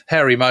and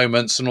hairy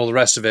moments and all the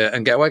rest of it,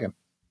 and get away again.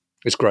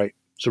 It's great.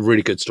 It's a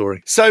really good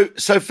story. So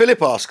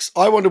Philip asks,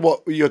 I wonder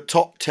what were your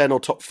top 10 or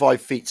top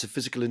 5 feats of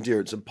physical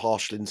endurance and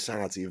partial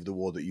insanity of the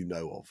war that you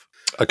know of?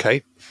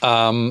 Okay.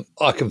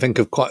 I can think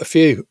of quite a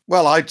few.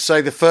 Well, I'd say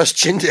the first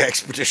Chinde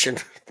expedition.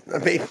 I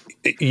mean,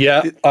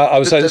 yeah, I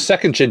would say the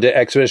second Chinde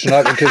expedition,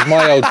 because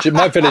my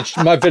village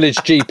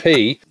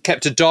GP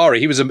kept a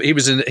diary. He was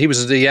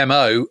the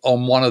MO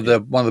on one of the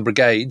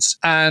brigades,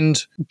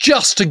 and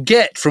just to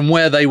get from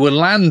where they were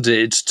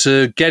landed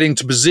to getting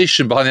to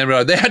position behind the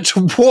road, they had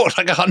to walk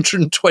like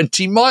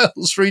 120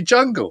 miles through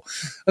jungle,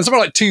 and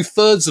something like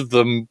 2/3 of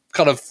them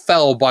kind of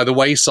fell by the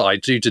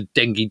wayside due to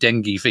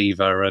dengue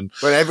fever and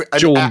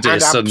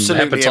jaundice and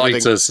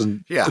hepatitis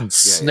and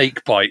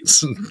snake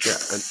bites and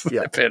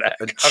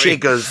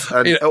chiggers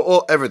and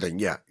everything.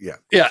 Yeah,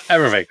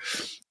 everything.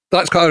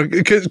 That's kind of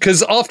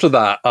because after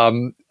that,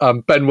 Ben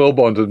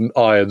Wilbond and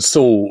I and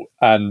Saul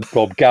and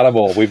Rob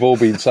Gallimore, we've all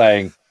been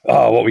saying,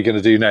 "Oh, what are we going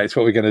to do next?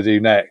 What are we going to do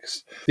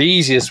next?" The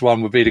easiest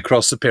one would be to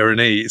cross the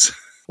Pyrenees,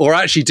 or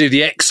actually do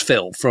the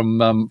exfil from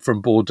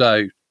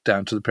Bordeaux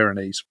down to the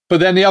Pyrenees. But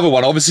then the other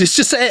one, obviously, is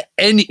just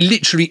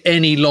literally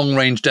any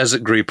long-range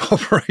desert group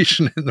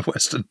operation in the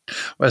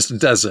Western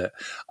Desert.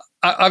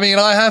 I mean,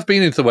 I have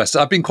been into the West.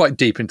 I've been quite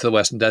deep into the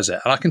Western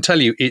Desert, and I can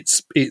tell you,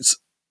 it's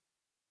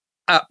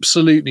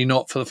absolutely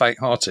not for the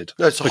faint-hearted.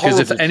 No, it's a because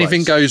if horrible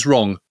anything place. goes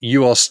wrong,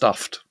 you are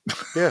stuffed.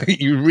 Yeah.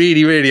 You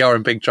really, really are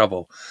in big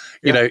trouble.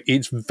 You know,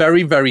 it's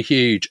very, very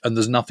huge, and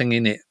there's nothing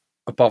in it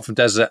apart from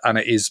desert, and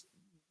it is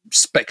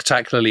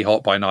spectacularly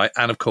hot by night,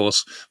 and of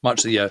course much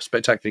of the year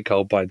spectacularly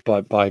cold by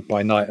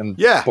night and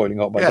boiling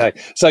hot by day.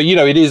 So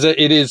it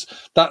is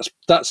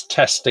that's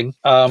testing.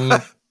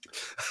 The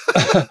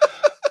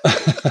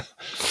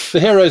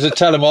heroes of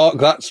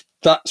Telemark,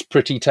 that's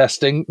pretty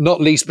testing, not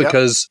least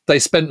because they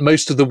spent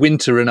most of the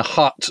winter in a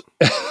hut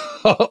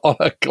on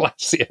a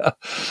glacier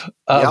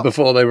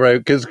before they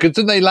rode, because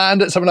didn't they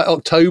land at something like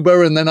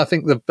October, and then I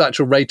think the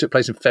actual raid took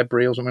place in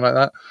February or something like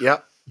that.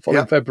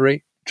 Following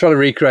February. Trying to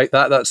recreate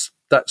that's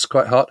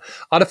quite hard.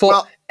 I'd have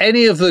thought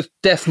any of the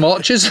death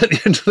marches at the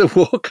end of the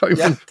war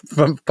going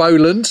from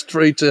Poland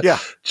through to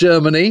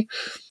Germany.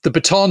 The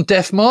Bataan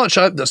Death March,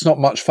 that's not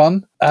much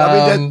fun.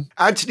 I mean,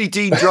 Anthony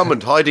Dean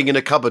Drummond hiding in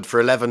a cupboard for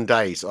 11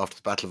 days after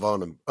the Battle of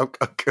Arnhem. I've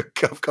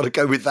got to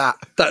go with that.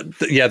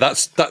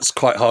 That's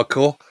quite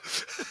hardcore.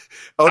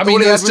 All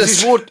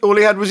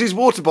he had was his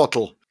water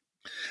bottle.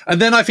 And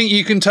then I think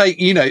you can take,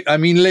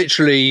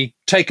 literally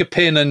take a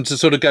pin and to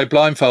sort of go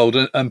blindfold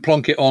and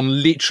plonk it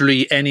on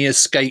literally any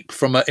escape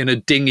in a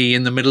dinghy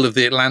in the middle of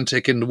the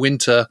Atlantic in the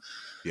winter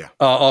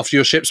after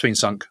your ship's been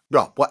sunk.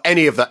 Right. Well,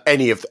 any of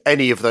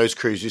those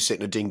crews who sit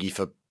in a dinghy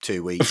for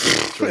 2 weeks,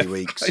 3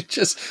 weeks.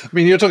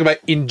 You're talking about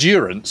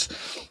endurance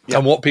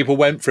and what people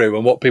went through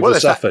and what people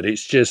suffered.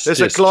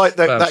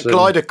 That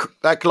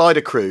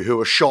glider crew who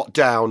were shot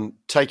down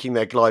taking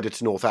their glider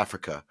to North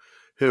Africa,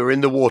 who were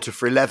in the water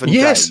for 11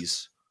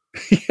 days.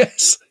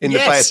 Yes. In the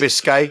Bay of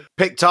Biscay,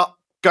 picked up,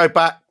 go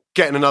back,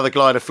 getting another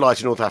glider, fly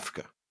to North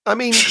Africa. I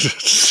mean,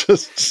 with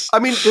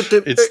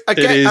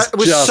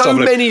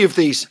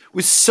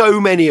so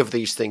many of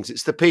these things,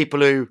 it's the people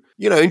who,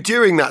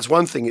 enduring that's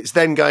one thing. It's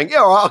then going,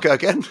 all right, I'll go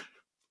again.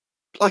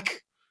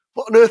 Like,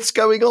 what on earth's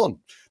going on?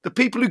 The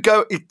people who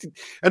go,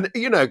 and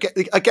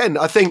again,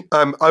 I think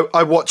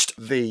I watched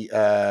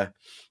the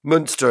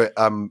Munster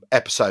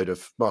episode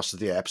of Masters of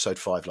the Air, episode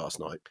 5 last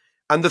night.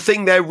 And the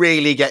thing they're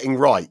really getting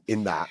right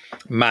in that,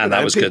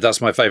 that was good. That's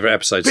my favourite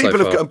episode so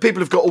far.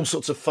 People have got all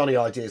sorts of funny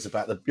ideas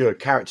about the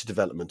character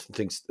development and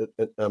things,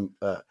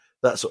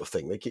 that sort of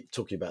thing. They keep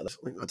talking about that.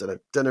 I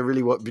don't know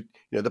really what.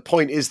 The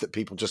point is that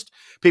people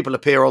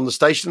appear on the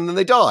station and then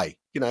they die,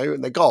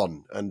 and they're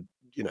gone, and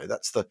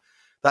that's the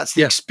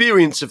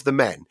experience of the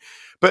men.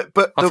 But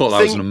I thought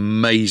that was an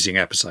amazing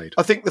episode.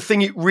 I think the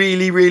thing it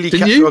really, really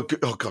captures.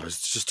 Oh God,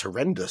 it's just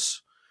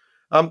horrendous.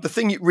 The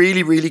thing it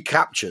really, really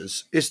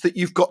captures is that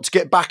you've got to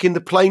get back in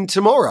the plane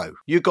tomorrow.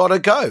 You got to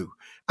go,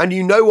 and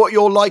you know what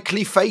your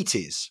likely fate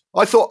is.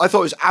 I thought it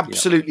was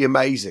absolutely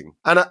amazing,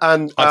 and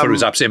I thought it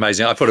was absolutely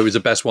amazing. I thought it was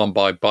the best one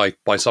by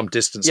some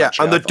distance. Yeah,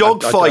 actually. and the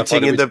dog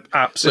fighting in the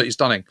absolutely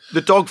stunning.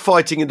 The dog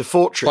fighting in the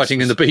fortress,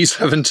 fighting in the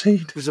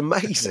B17 was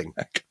amazing.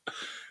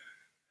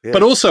 Yeah.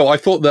 But also, I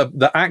thought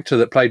the actor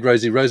that played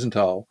Rosie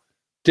Rosenthal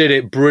did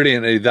it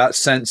brilliantly. That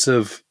sense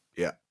of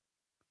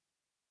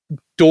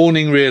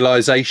dawning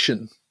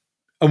realization,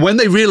 and when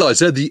they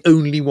realised they're the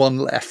only one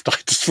left, I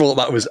just thought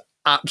that was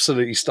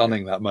absolutely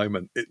stunning. That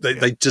moment,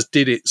 they just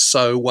did it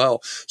so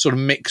well. Sort of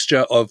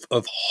mixture of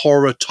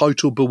horror,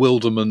 total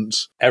bewilderment,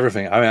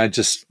 everything. I mean, I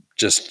just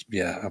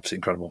absolutely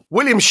incredible.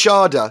 William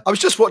Sharder. I was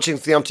just watching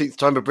for the umpteenth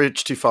time a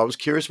bridge too far. I was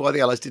curious why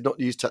the Allies did not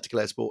use tactical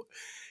air support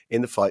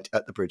in the fight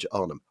at the bridge at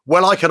Arnhem.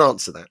 Well, I can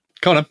answer that.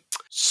 Come on.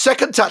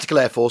 2nd Tactical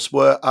Air Force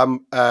were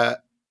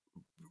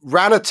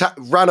ran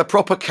a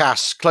proper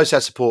CAS, close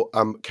air support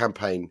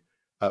campaign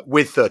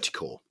with 30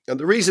 Corps. And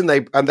the reason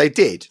they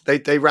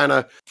ran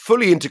a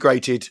fully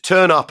integrated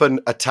turn up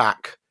and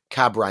attack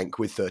cab rank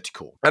with 30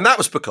 Corps. And that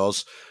was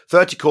because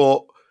 30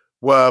 Corps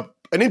were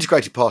an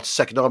integrated part of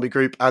 2nd Army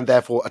Group, and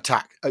therefore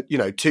attack, 2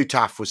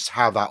 TAF was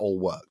how that all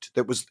worked.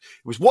 It was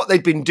what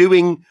they'd been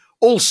doing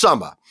all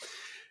summer.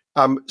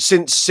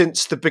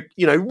 Since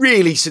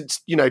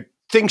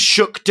things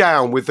shook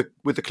down with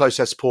the close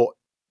air support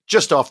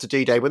just after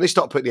D-Day, when they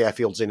started putting the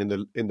airfields in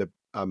the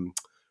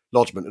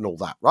lodgement and all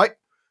that, right?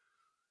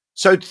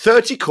 So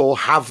 30 Corps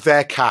have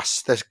their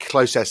CAS, their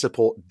close air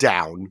support,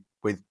 down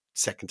with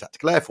 2nd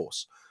Tactical Air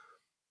Force.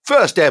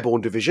 1st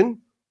Airborne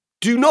Division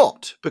do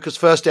not, because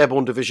 1st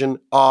Airborne Division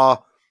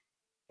are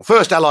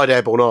 1st Allied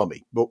Airborne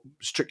Army, well,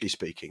 strictly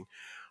speaking,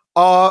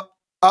 are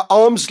at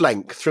arm's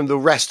length from the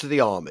rest of the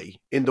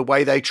army in the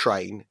way they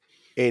train,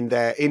 in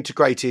their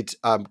integrated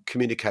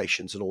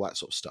communications and all that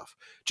sort of stuff.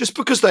 Just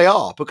because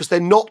they're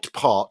not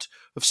part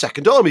of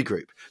 2nd Army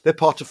Group. They're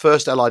part of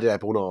 1st Allied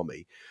Airborne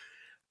Army.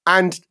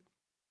 And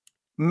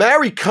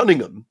Mary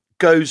Cunningham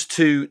goes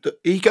to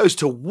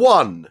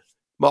one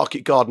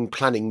Market Garden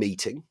planning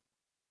meeting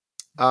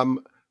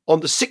on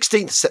the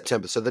 16th of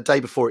September, so the day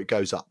before it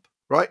goes up,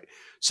 right?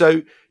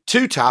 So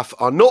 2 TAF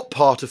are not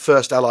part of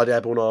 1st Allied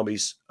Airborne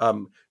Army's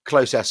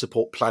close air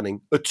support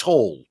planning at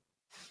all.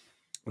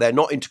 They're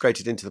not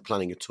integrated into the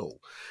planning at all.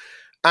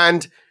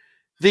 And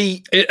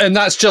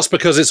that's just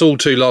because it's all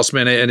too last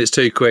minute and it's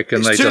too quick,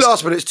 and it's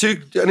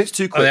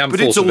too quick.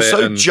 But it's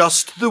also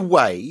just the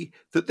way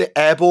that the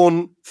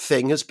airborne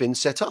thing has been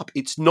set up.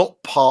 It's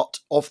not part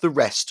of the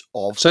rest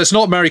of. So it's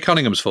not Mary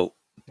Cunningham's fault.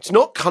 It's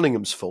not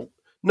Cunningham's fault.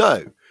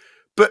 No,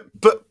 but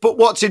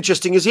what's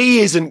interesting is he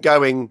isn't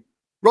going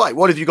right.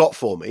 What have you got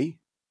for me?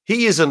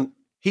 He isn't.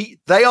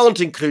 They aren't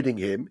including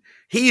him.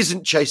 He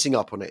isn't chasing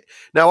up on it.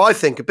 Now, I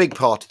think a big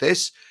part of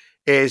this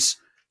is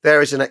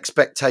there is an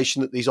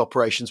expectation that these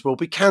operations will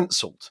be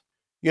cancelled.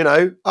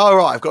 All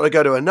right, I've got to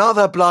go to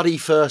another bloody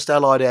 1st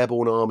Allied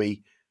Airborne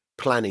Army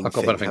planning. I've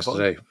got better things to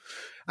do.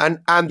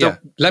 And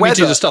let me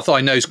do the stuff that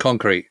I know is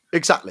concrete.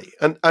 Exactly.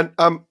 And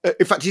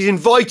in fact, he's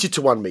invited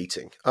to one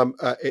meeting.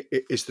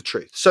 Is the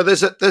truth. So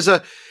there's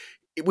a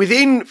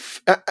within.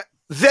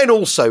 Then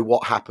also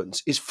what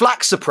happens is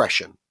flak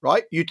suppression,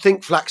 right? You'd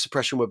think flak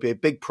suppression would be a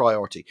big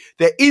priority.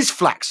 There is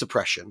flak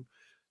suppression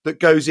that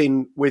goes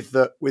in with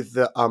the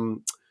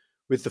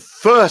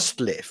first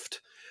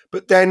lift,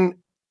 but then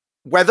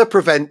weather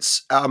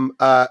prevents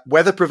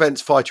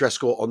fighter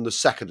escort on the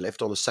second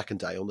lift, on the second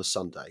day, on the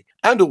Sunday.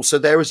 And also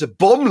there is a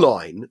bomb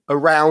line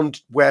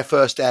around where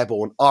 1st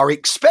Airborne are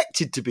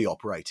expected to be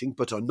operating,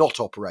 but are not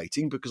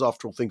operating because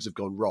after all things have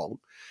gone wrong.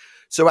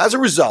 So as a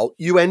result,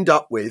 you end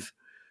up with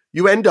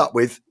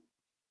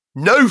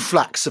no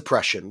flak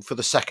suppression for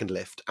the second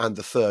lift and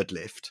the third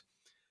lift,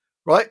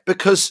 right?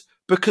 Because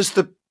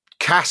the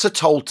CAS are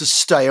told to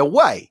stay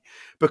away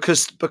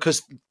because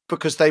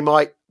they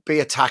might be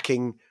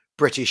attacking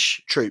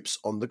British troops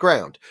on the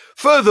ground.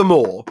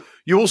 Furthermore,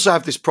 you also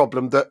have this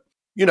problem that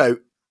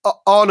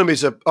Arnhem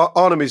is the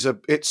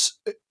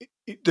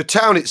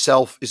town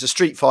itself is a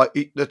street fight.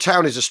 The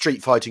town is a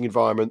street fighting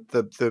environment.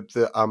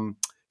 The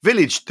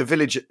village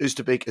is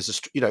too big as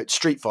it's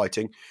street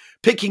fighting,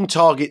 picking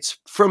targets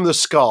from the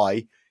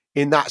sky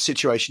in that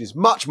situation is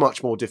much,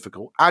 much more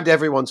difficult, and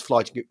everyone's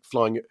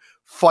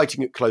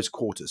fighting at close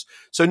quarters.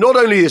 So not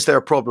only is there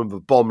a problem of a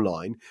bomb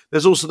line,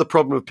 there's also the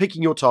problem of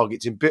picking your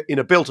targets in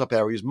a built-up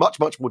area is much,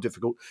 much more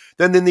difficult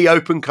than in the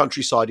open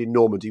countryside in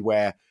Normandy,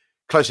 where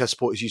close air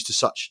support is used to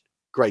such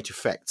great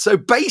effect. So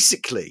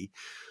basically,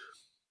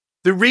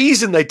 the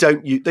reason they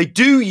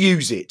do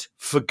use it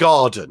for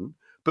garden,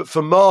 but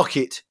for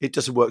market, it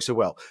doesn't work so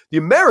well. The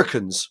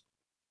Americans,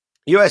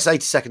 US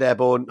 82nd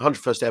Airborne,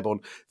 101st Airborne,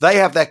 they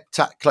have their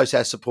close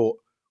air support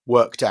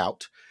worked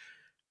out.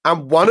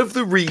 And one of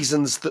the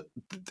reasons that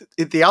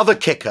the other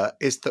kicker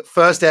is that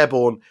 1st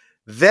Airborne,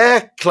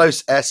 their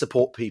close air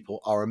support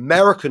people are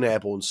American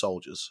airborne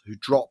soldiers who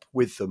drop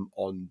with them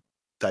on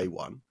day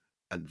one,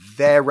 and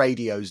their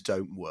radios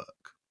don't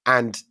work.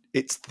 And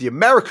it's the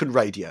American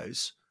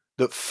radios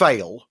that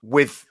fail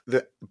with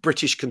the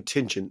British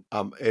contingent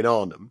in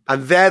Arnhem,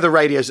 and they're the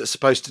radios that are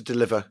supposed to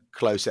deliver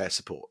close air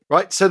support,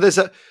 right? So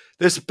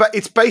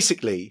it's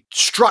basically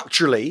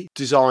structurally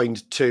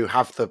designed to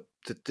have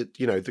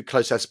the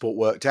close air support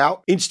worked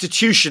out.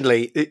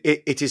 Institutionally,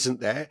 it isn't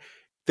there.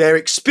 Their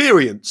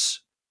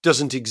experience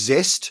doesn't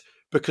exist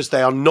because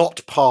they are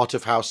not part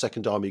of how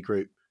Second Army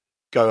Group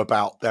go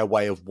about their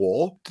way of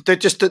war. They're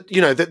just,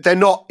 they're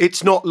not,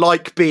 it's not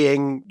like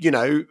being,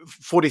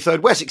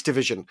 43rd Wessex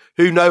Division,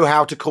 who know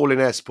how to call in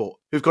air support,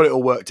 who've got it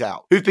all worked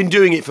out, who've been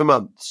doing it for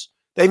months.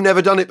 They've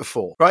never done it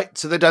before, right?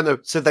 So they don't know.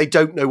 So they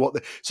don't know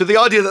so the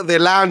idea that they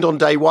land on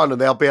day one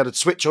and they'll be able to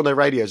switch on their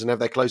radios and have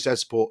their close air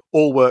support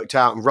all worked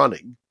out and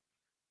running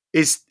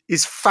is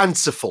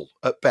fanciful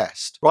at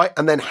best, right?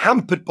 And then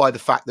hampered by the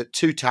fact that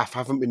 2TAF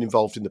haven't been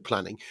involved in the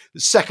planning, the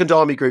Second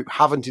Army Group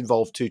haven't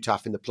involved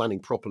 2TAF in the planning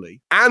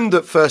properly, and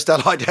that 1st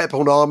Allied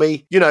Airborne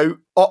Army,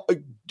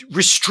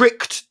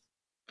 restrict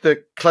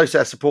the close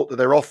air support that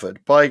they're offered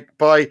by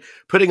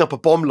putting up a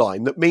bomb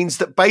line that means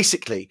that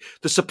basically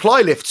the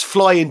supply lifts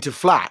fly into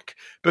flak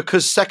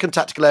because 2nd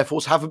Tactical Air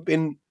Force haven't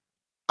been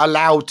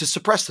allowed to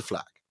suppress the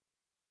flak.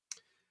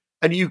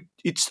 And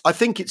I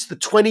think it's the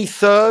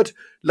 23rd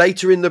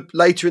later in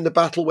the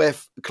battle where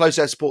close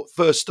air support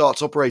first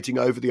starts operating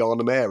over the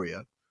Arnhem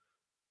area,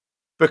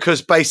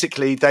 because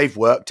basically they've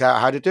worked out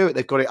how to do it.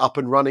 They've got it up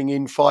and running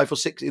in 5 or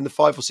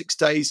 6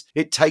 days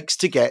it takes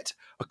to get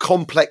a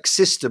complex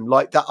system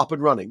like that up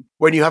and running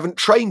when you haven't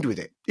trained with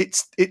it.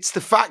 It's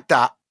the fact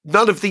that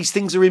none of these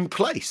things are in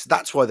place.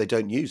 That's why they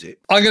don't use it.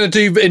 I'm going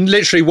to do, in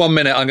literally 1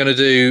 minute, I'm going to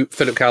do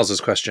Philip Cowser's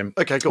question.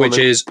 Okay, go on. Which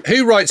is,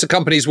 who writes a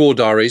company's war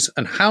diaries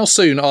and how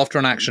soon after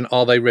an action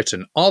are they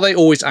written? Are they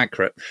always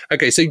accurate?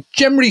 Okay, so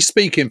generally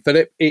speaking,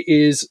 Philip, it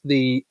is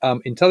the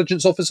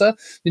intelligence officer.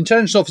 The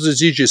intelligence officer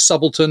is usually a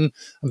subaltern,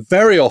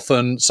 very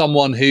often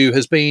someone who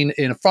has been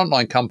in a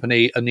frontline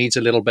company and needs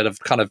a little bit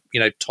of kind of,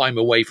 time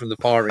away from the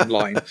firing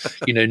line,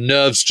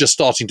 nerves just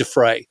starting to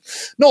fray.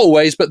 Not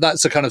always, but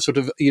that's a kind of sort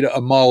of,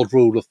 a mild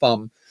rule of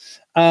thumb.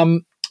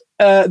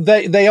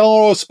 They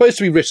are supposed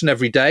to be written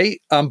every day,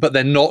 but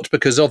they're not,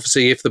 because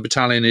obviously if the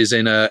battalion is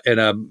in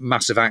a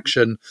massive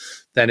action,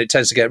 then it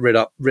tends to get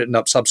written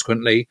up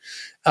subsequently.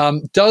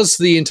 Does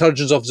the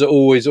intelligence officer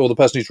always, or the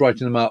person who's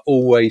writing them up,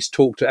 always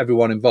talk to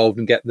everyone involved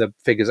and get the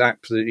figures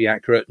absolutely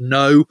accurate?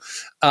 No.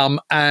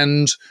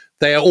 And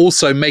they are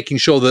also making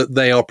sure that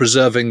they are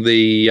preserving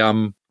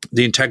the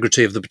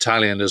integrity of the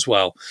battalion as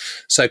well.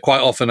 So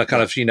quite often a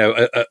kind of,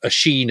 a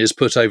sheen is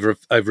put over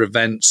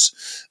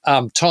events.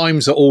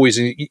 Times are always,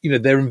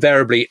 they're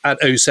invariably at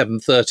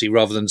 0730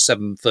 rather than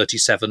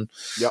 737.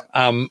 Yep.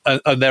 And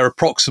they're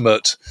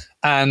approximate.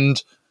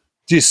 And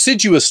the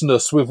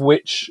assiduousness with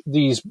which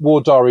these war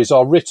diaries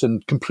are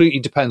written completely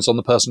depends on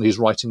the person who's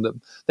writing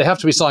them. They have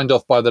to be signed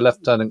off by the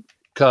Lieutenant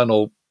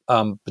Colonel,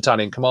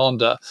 battalion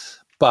commander.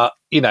 But,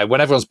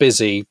 when everyone's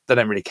busy, they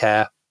don't really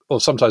care.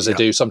 Or sometimes they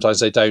do, sometimes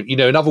they don't.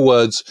 In other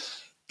words,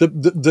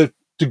 the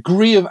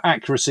degree of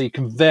accuracy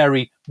can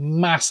vary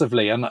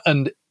massively.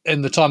 And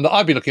in the time that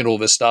I've been looking at all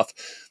this stuff,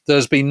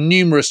 there's been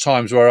numerous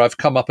times where I've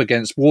come up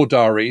against war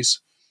diaries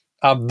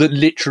that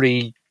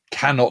literally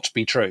cannot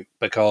be true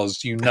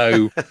because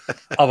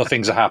other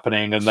things are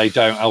happening and they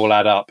don't all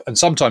add up. And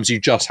sometimes you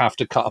just have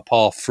to cut a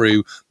path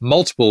through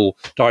multiple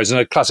diaries. And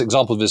a classic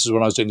example of this is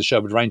when I was doing the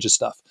Sherwood Rangers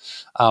stuff.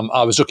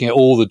 I was looking at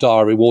all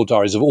the war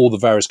diaries of all the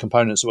various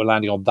components that were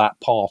landing on that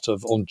part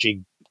on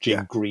Jig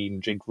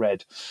Green, Jig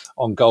Red,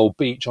 on Gold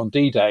Beach, on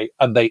D-Day,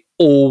 and they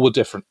all were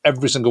different.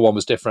 Every single one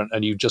was different,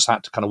 and you just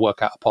had to kind of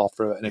work out a path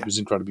through it, and it was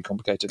incredibly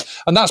complicated.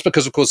 And that's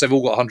because, of course, they've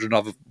all got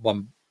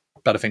 101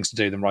 better things to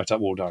do than write up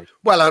war diaries.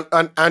 Well,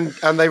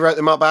 and they wrote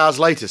them up hours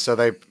later, so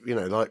they,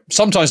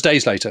 sometimes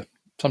days later.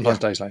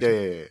 Days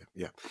later.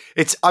 Yeah.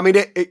 It's, I mean,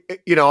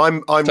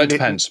 I'm. So it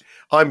depends.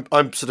 I'm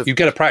sort of. You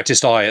get a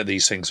practiced eye at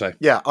these things, though.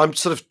 Yeah, I'm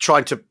sort of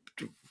trying to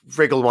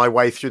wriggle my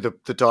way through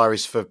the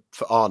diaries for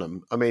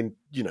Arnhem. I mean,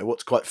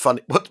 what's quite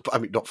funny.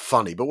 Not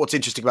funny, but what's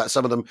interesting about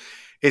some of them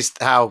is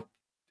how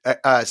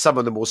some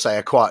of them will say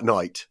a quiet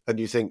night, and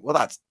you think, well,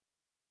 that's,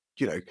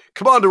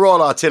 Commander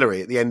Royal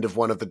Artillery at the end of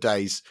one of the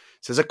days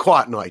says a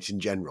quiet night in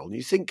general, and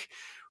you think,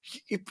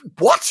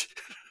 what?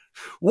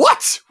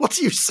 What? What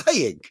are you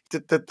saying?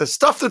 The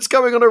stuff that's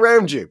going on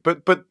around you.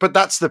 But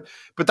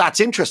that's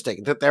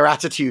interesting that their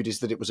attitude is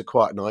that it was a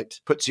quiet night.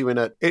 Puts you in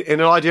an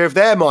idea of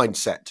their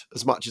mindset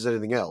as much as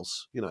anything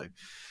else. You know,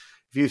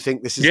 if you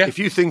think this is, if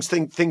you think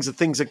things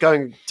are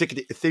going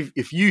tickety,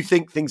 if you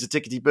think things are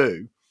tickety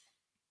boo,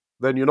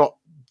 then you're not.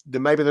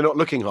 Then maybe they're not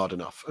looking hard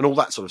enough, and all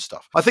that sort of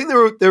stuff. I think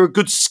they're a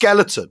good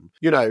skeleton.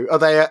 You know, are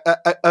they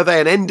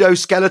an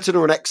endoskeleton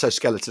or an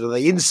exoskeleton? Are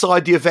they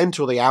inside the event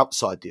or are they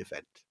outside the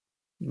event?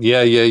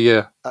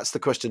 Yeah. That's the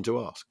question to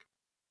ask.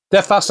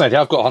 They're fascinating.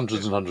 I've got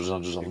hundreds and hundreds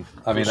of them.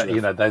 I mean, you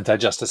know, they're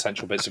just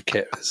essential bits of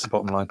kit. It's the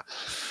bottom line.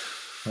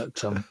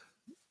 But,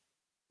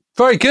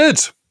 very good.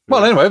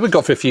 Well, anyway, we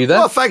got for a few there.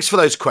 Well, thanks for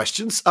those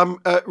questions.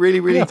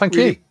 Really, thank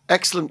you.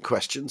 Excellent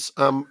questions.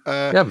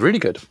 Yeah, really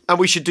good. And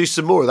we should do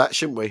some more of that,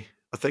 shouldn't we?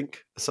 I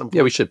think at some point.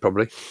 Yeah, we should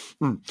probably.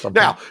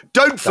 Now,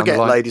 don't forget,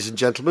 ladies and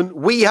gentlemen,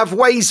 we have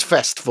Ways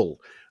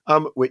Festival,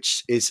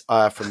 which is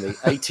from the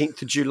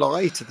 18th of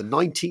July to the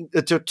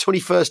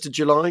 21st of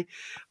July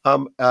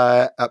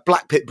at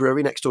Black Pit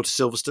Brewery next door to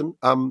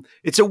Silverstone.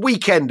 It's a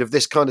weekend of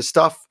this kind of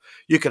stuff.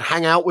 You can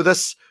hang out with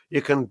us.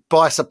 You can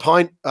buy us a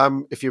pint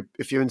if you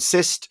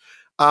insist.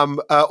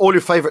 All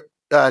your favourite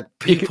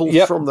people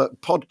from the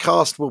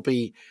podcast will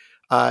be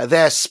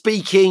there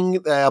speaking.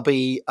 There'll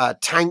be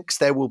tanks.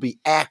 There will be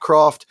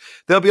aircraft.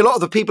 There'll be a lot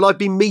of the people I've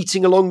been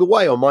meeting along the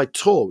way on my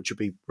tour, which will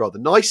be rather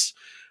nice.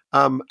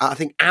 I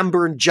think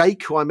Amber and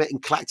Jake, who I met in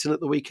Clacton at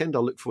the weekend,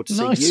 I'll look forward to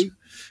seeing you.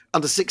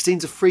 Under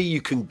 16s are free.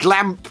 You can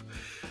glamp.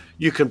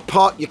 You can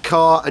park your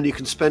car and you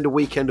can spend a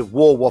weekend of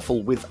war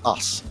waffle with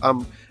us.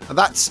 And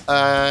that's...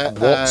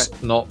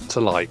 what's not to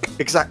like?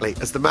 Exactly.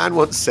 As the man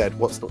once said,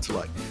 what's not to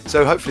like?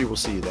 So hopefully we'll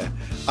see you there.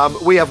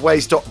 We have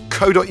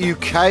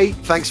ways.co.uk.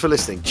 Thanks for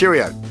listening.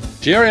 Cheerio.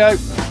 Cheerio.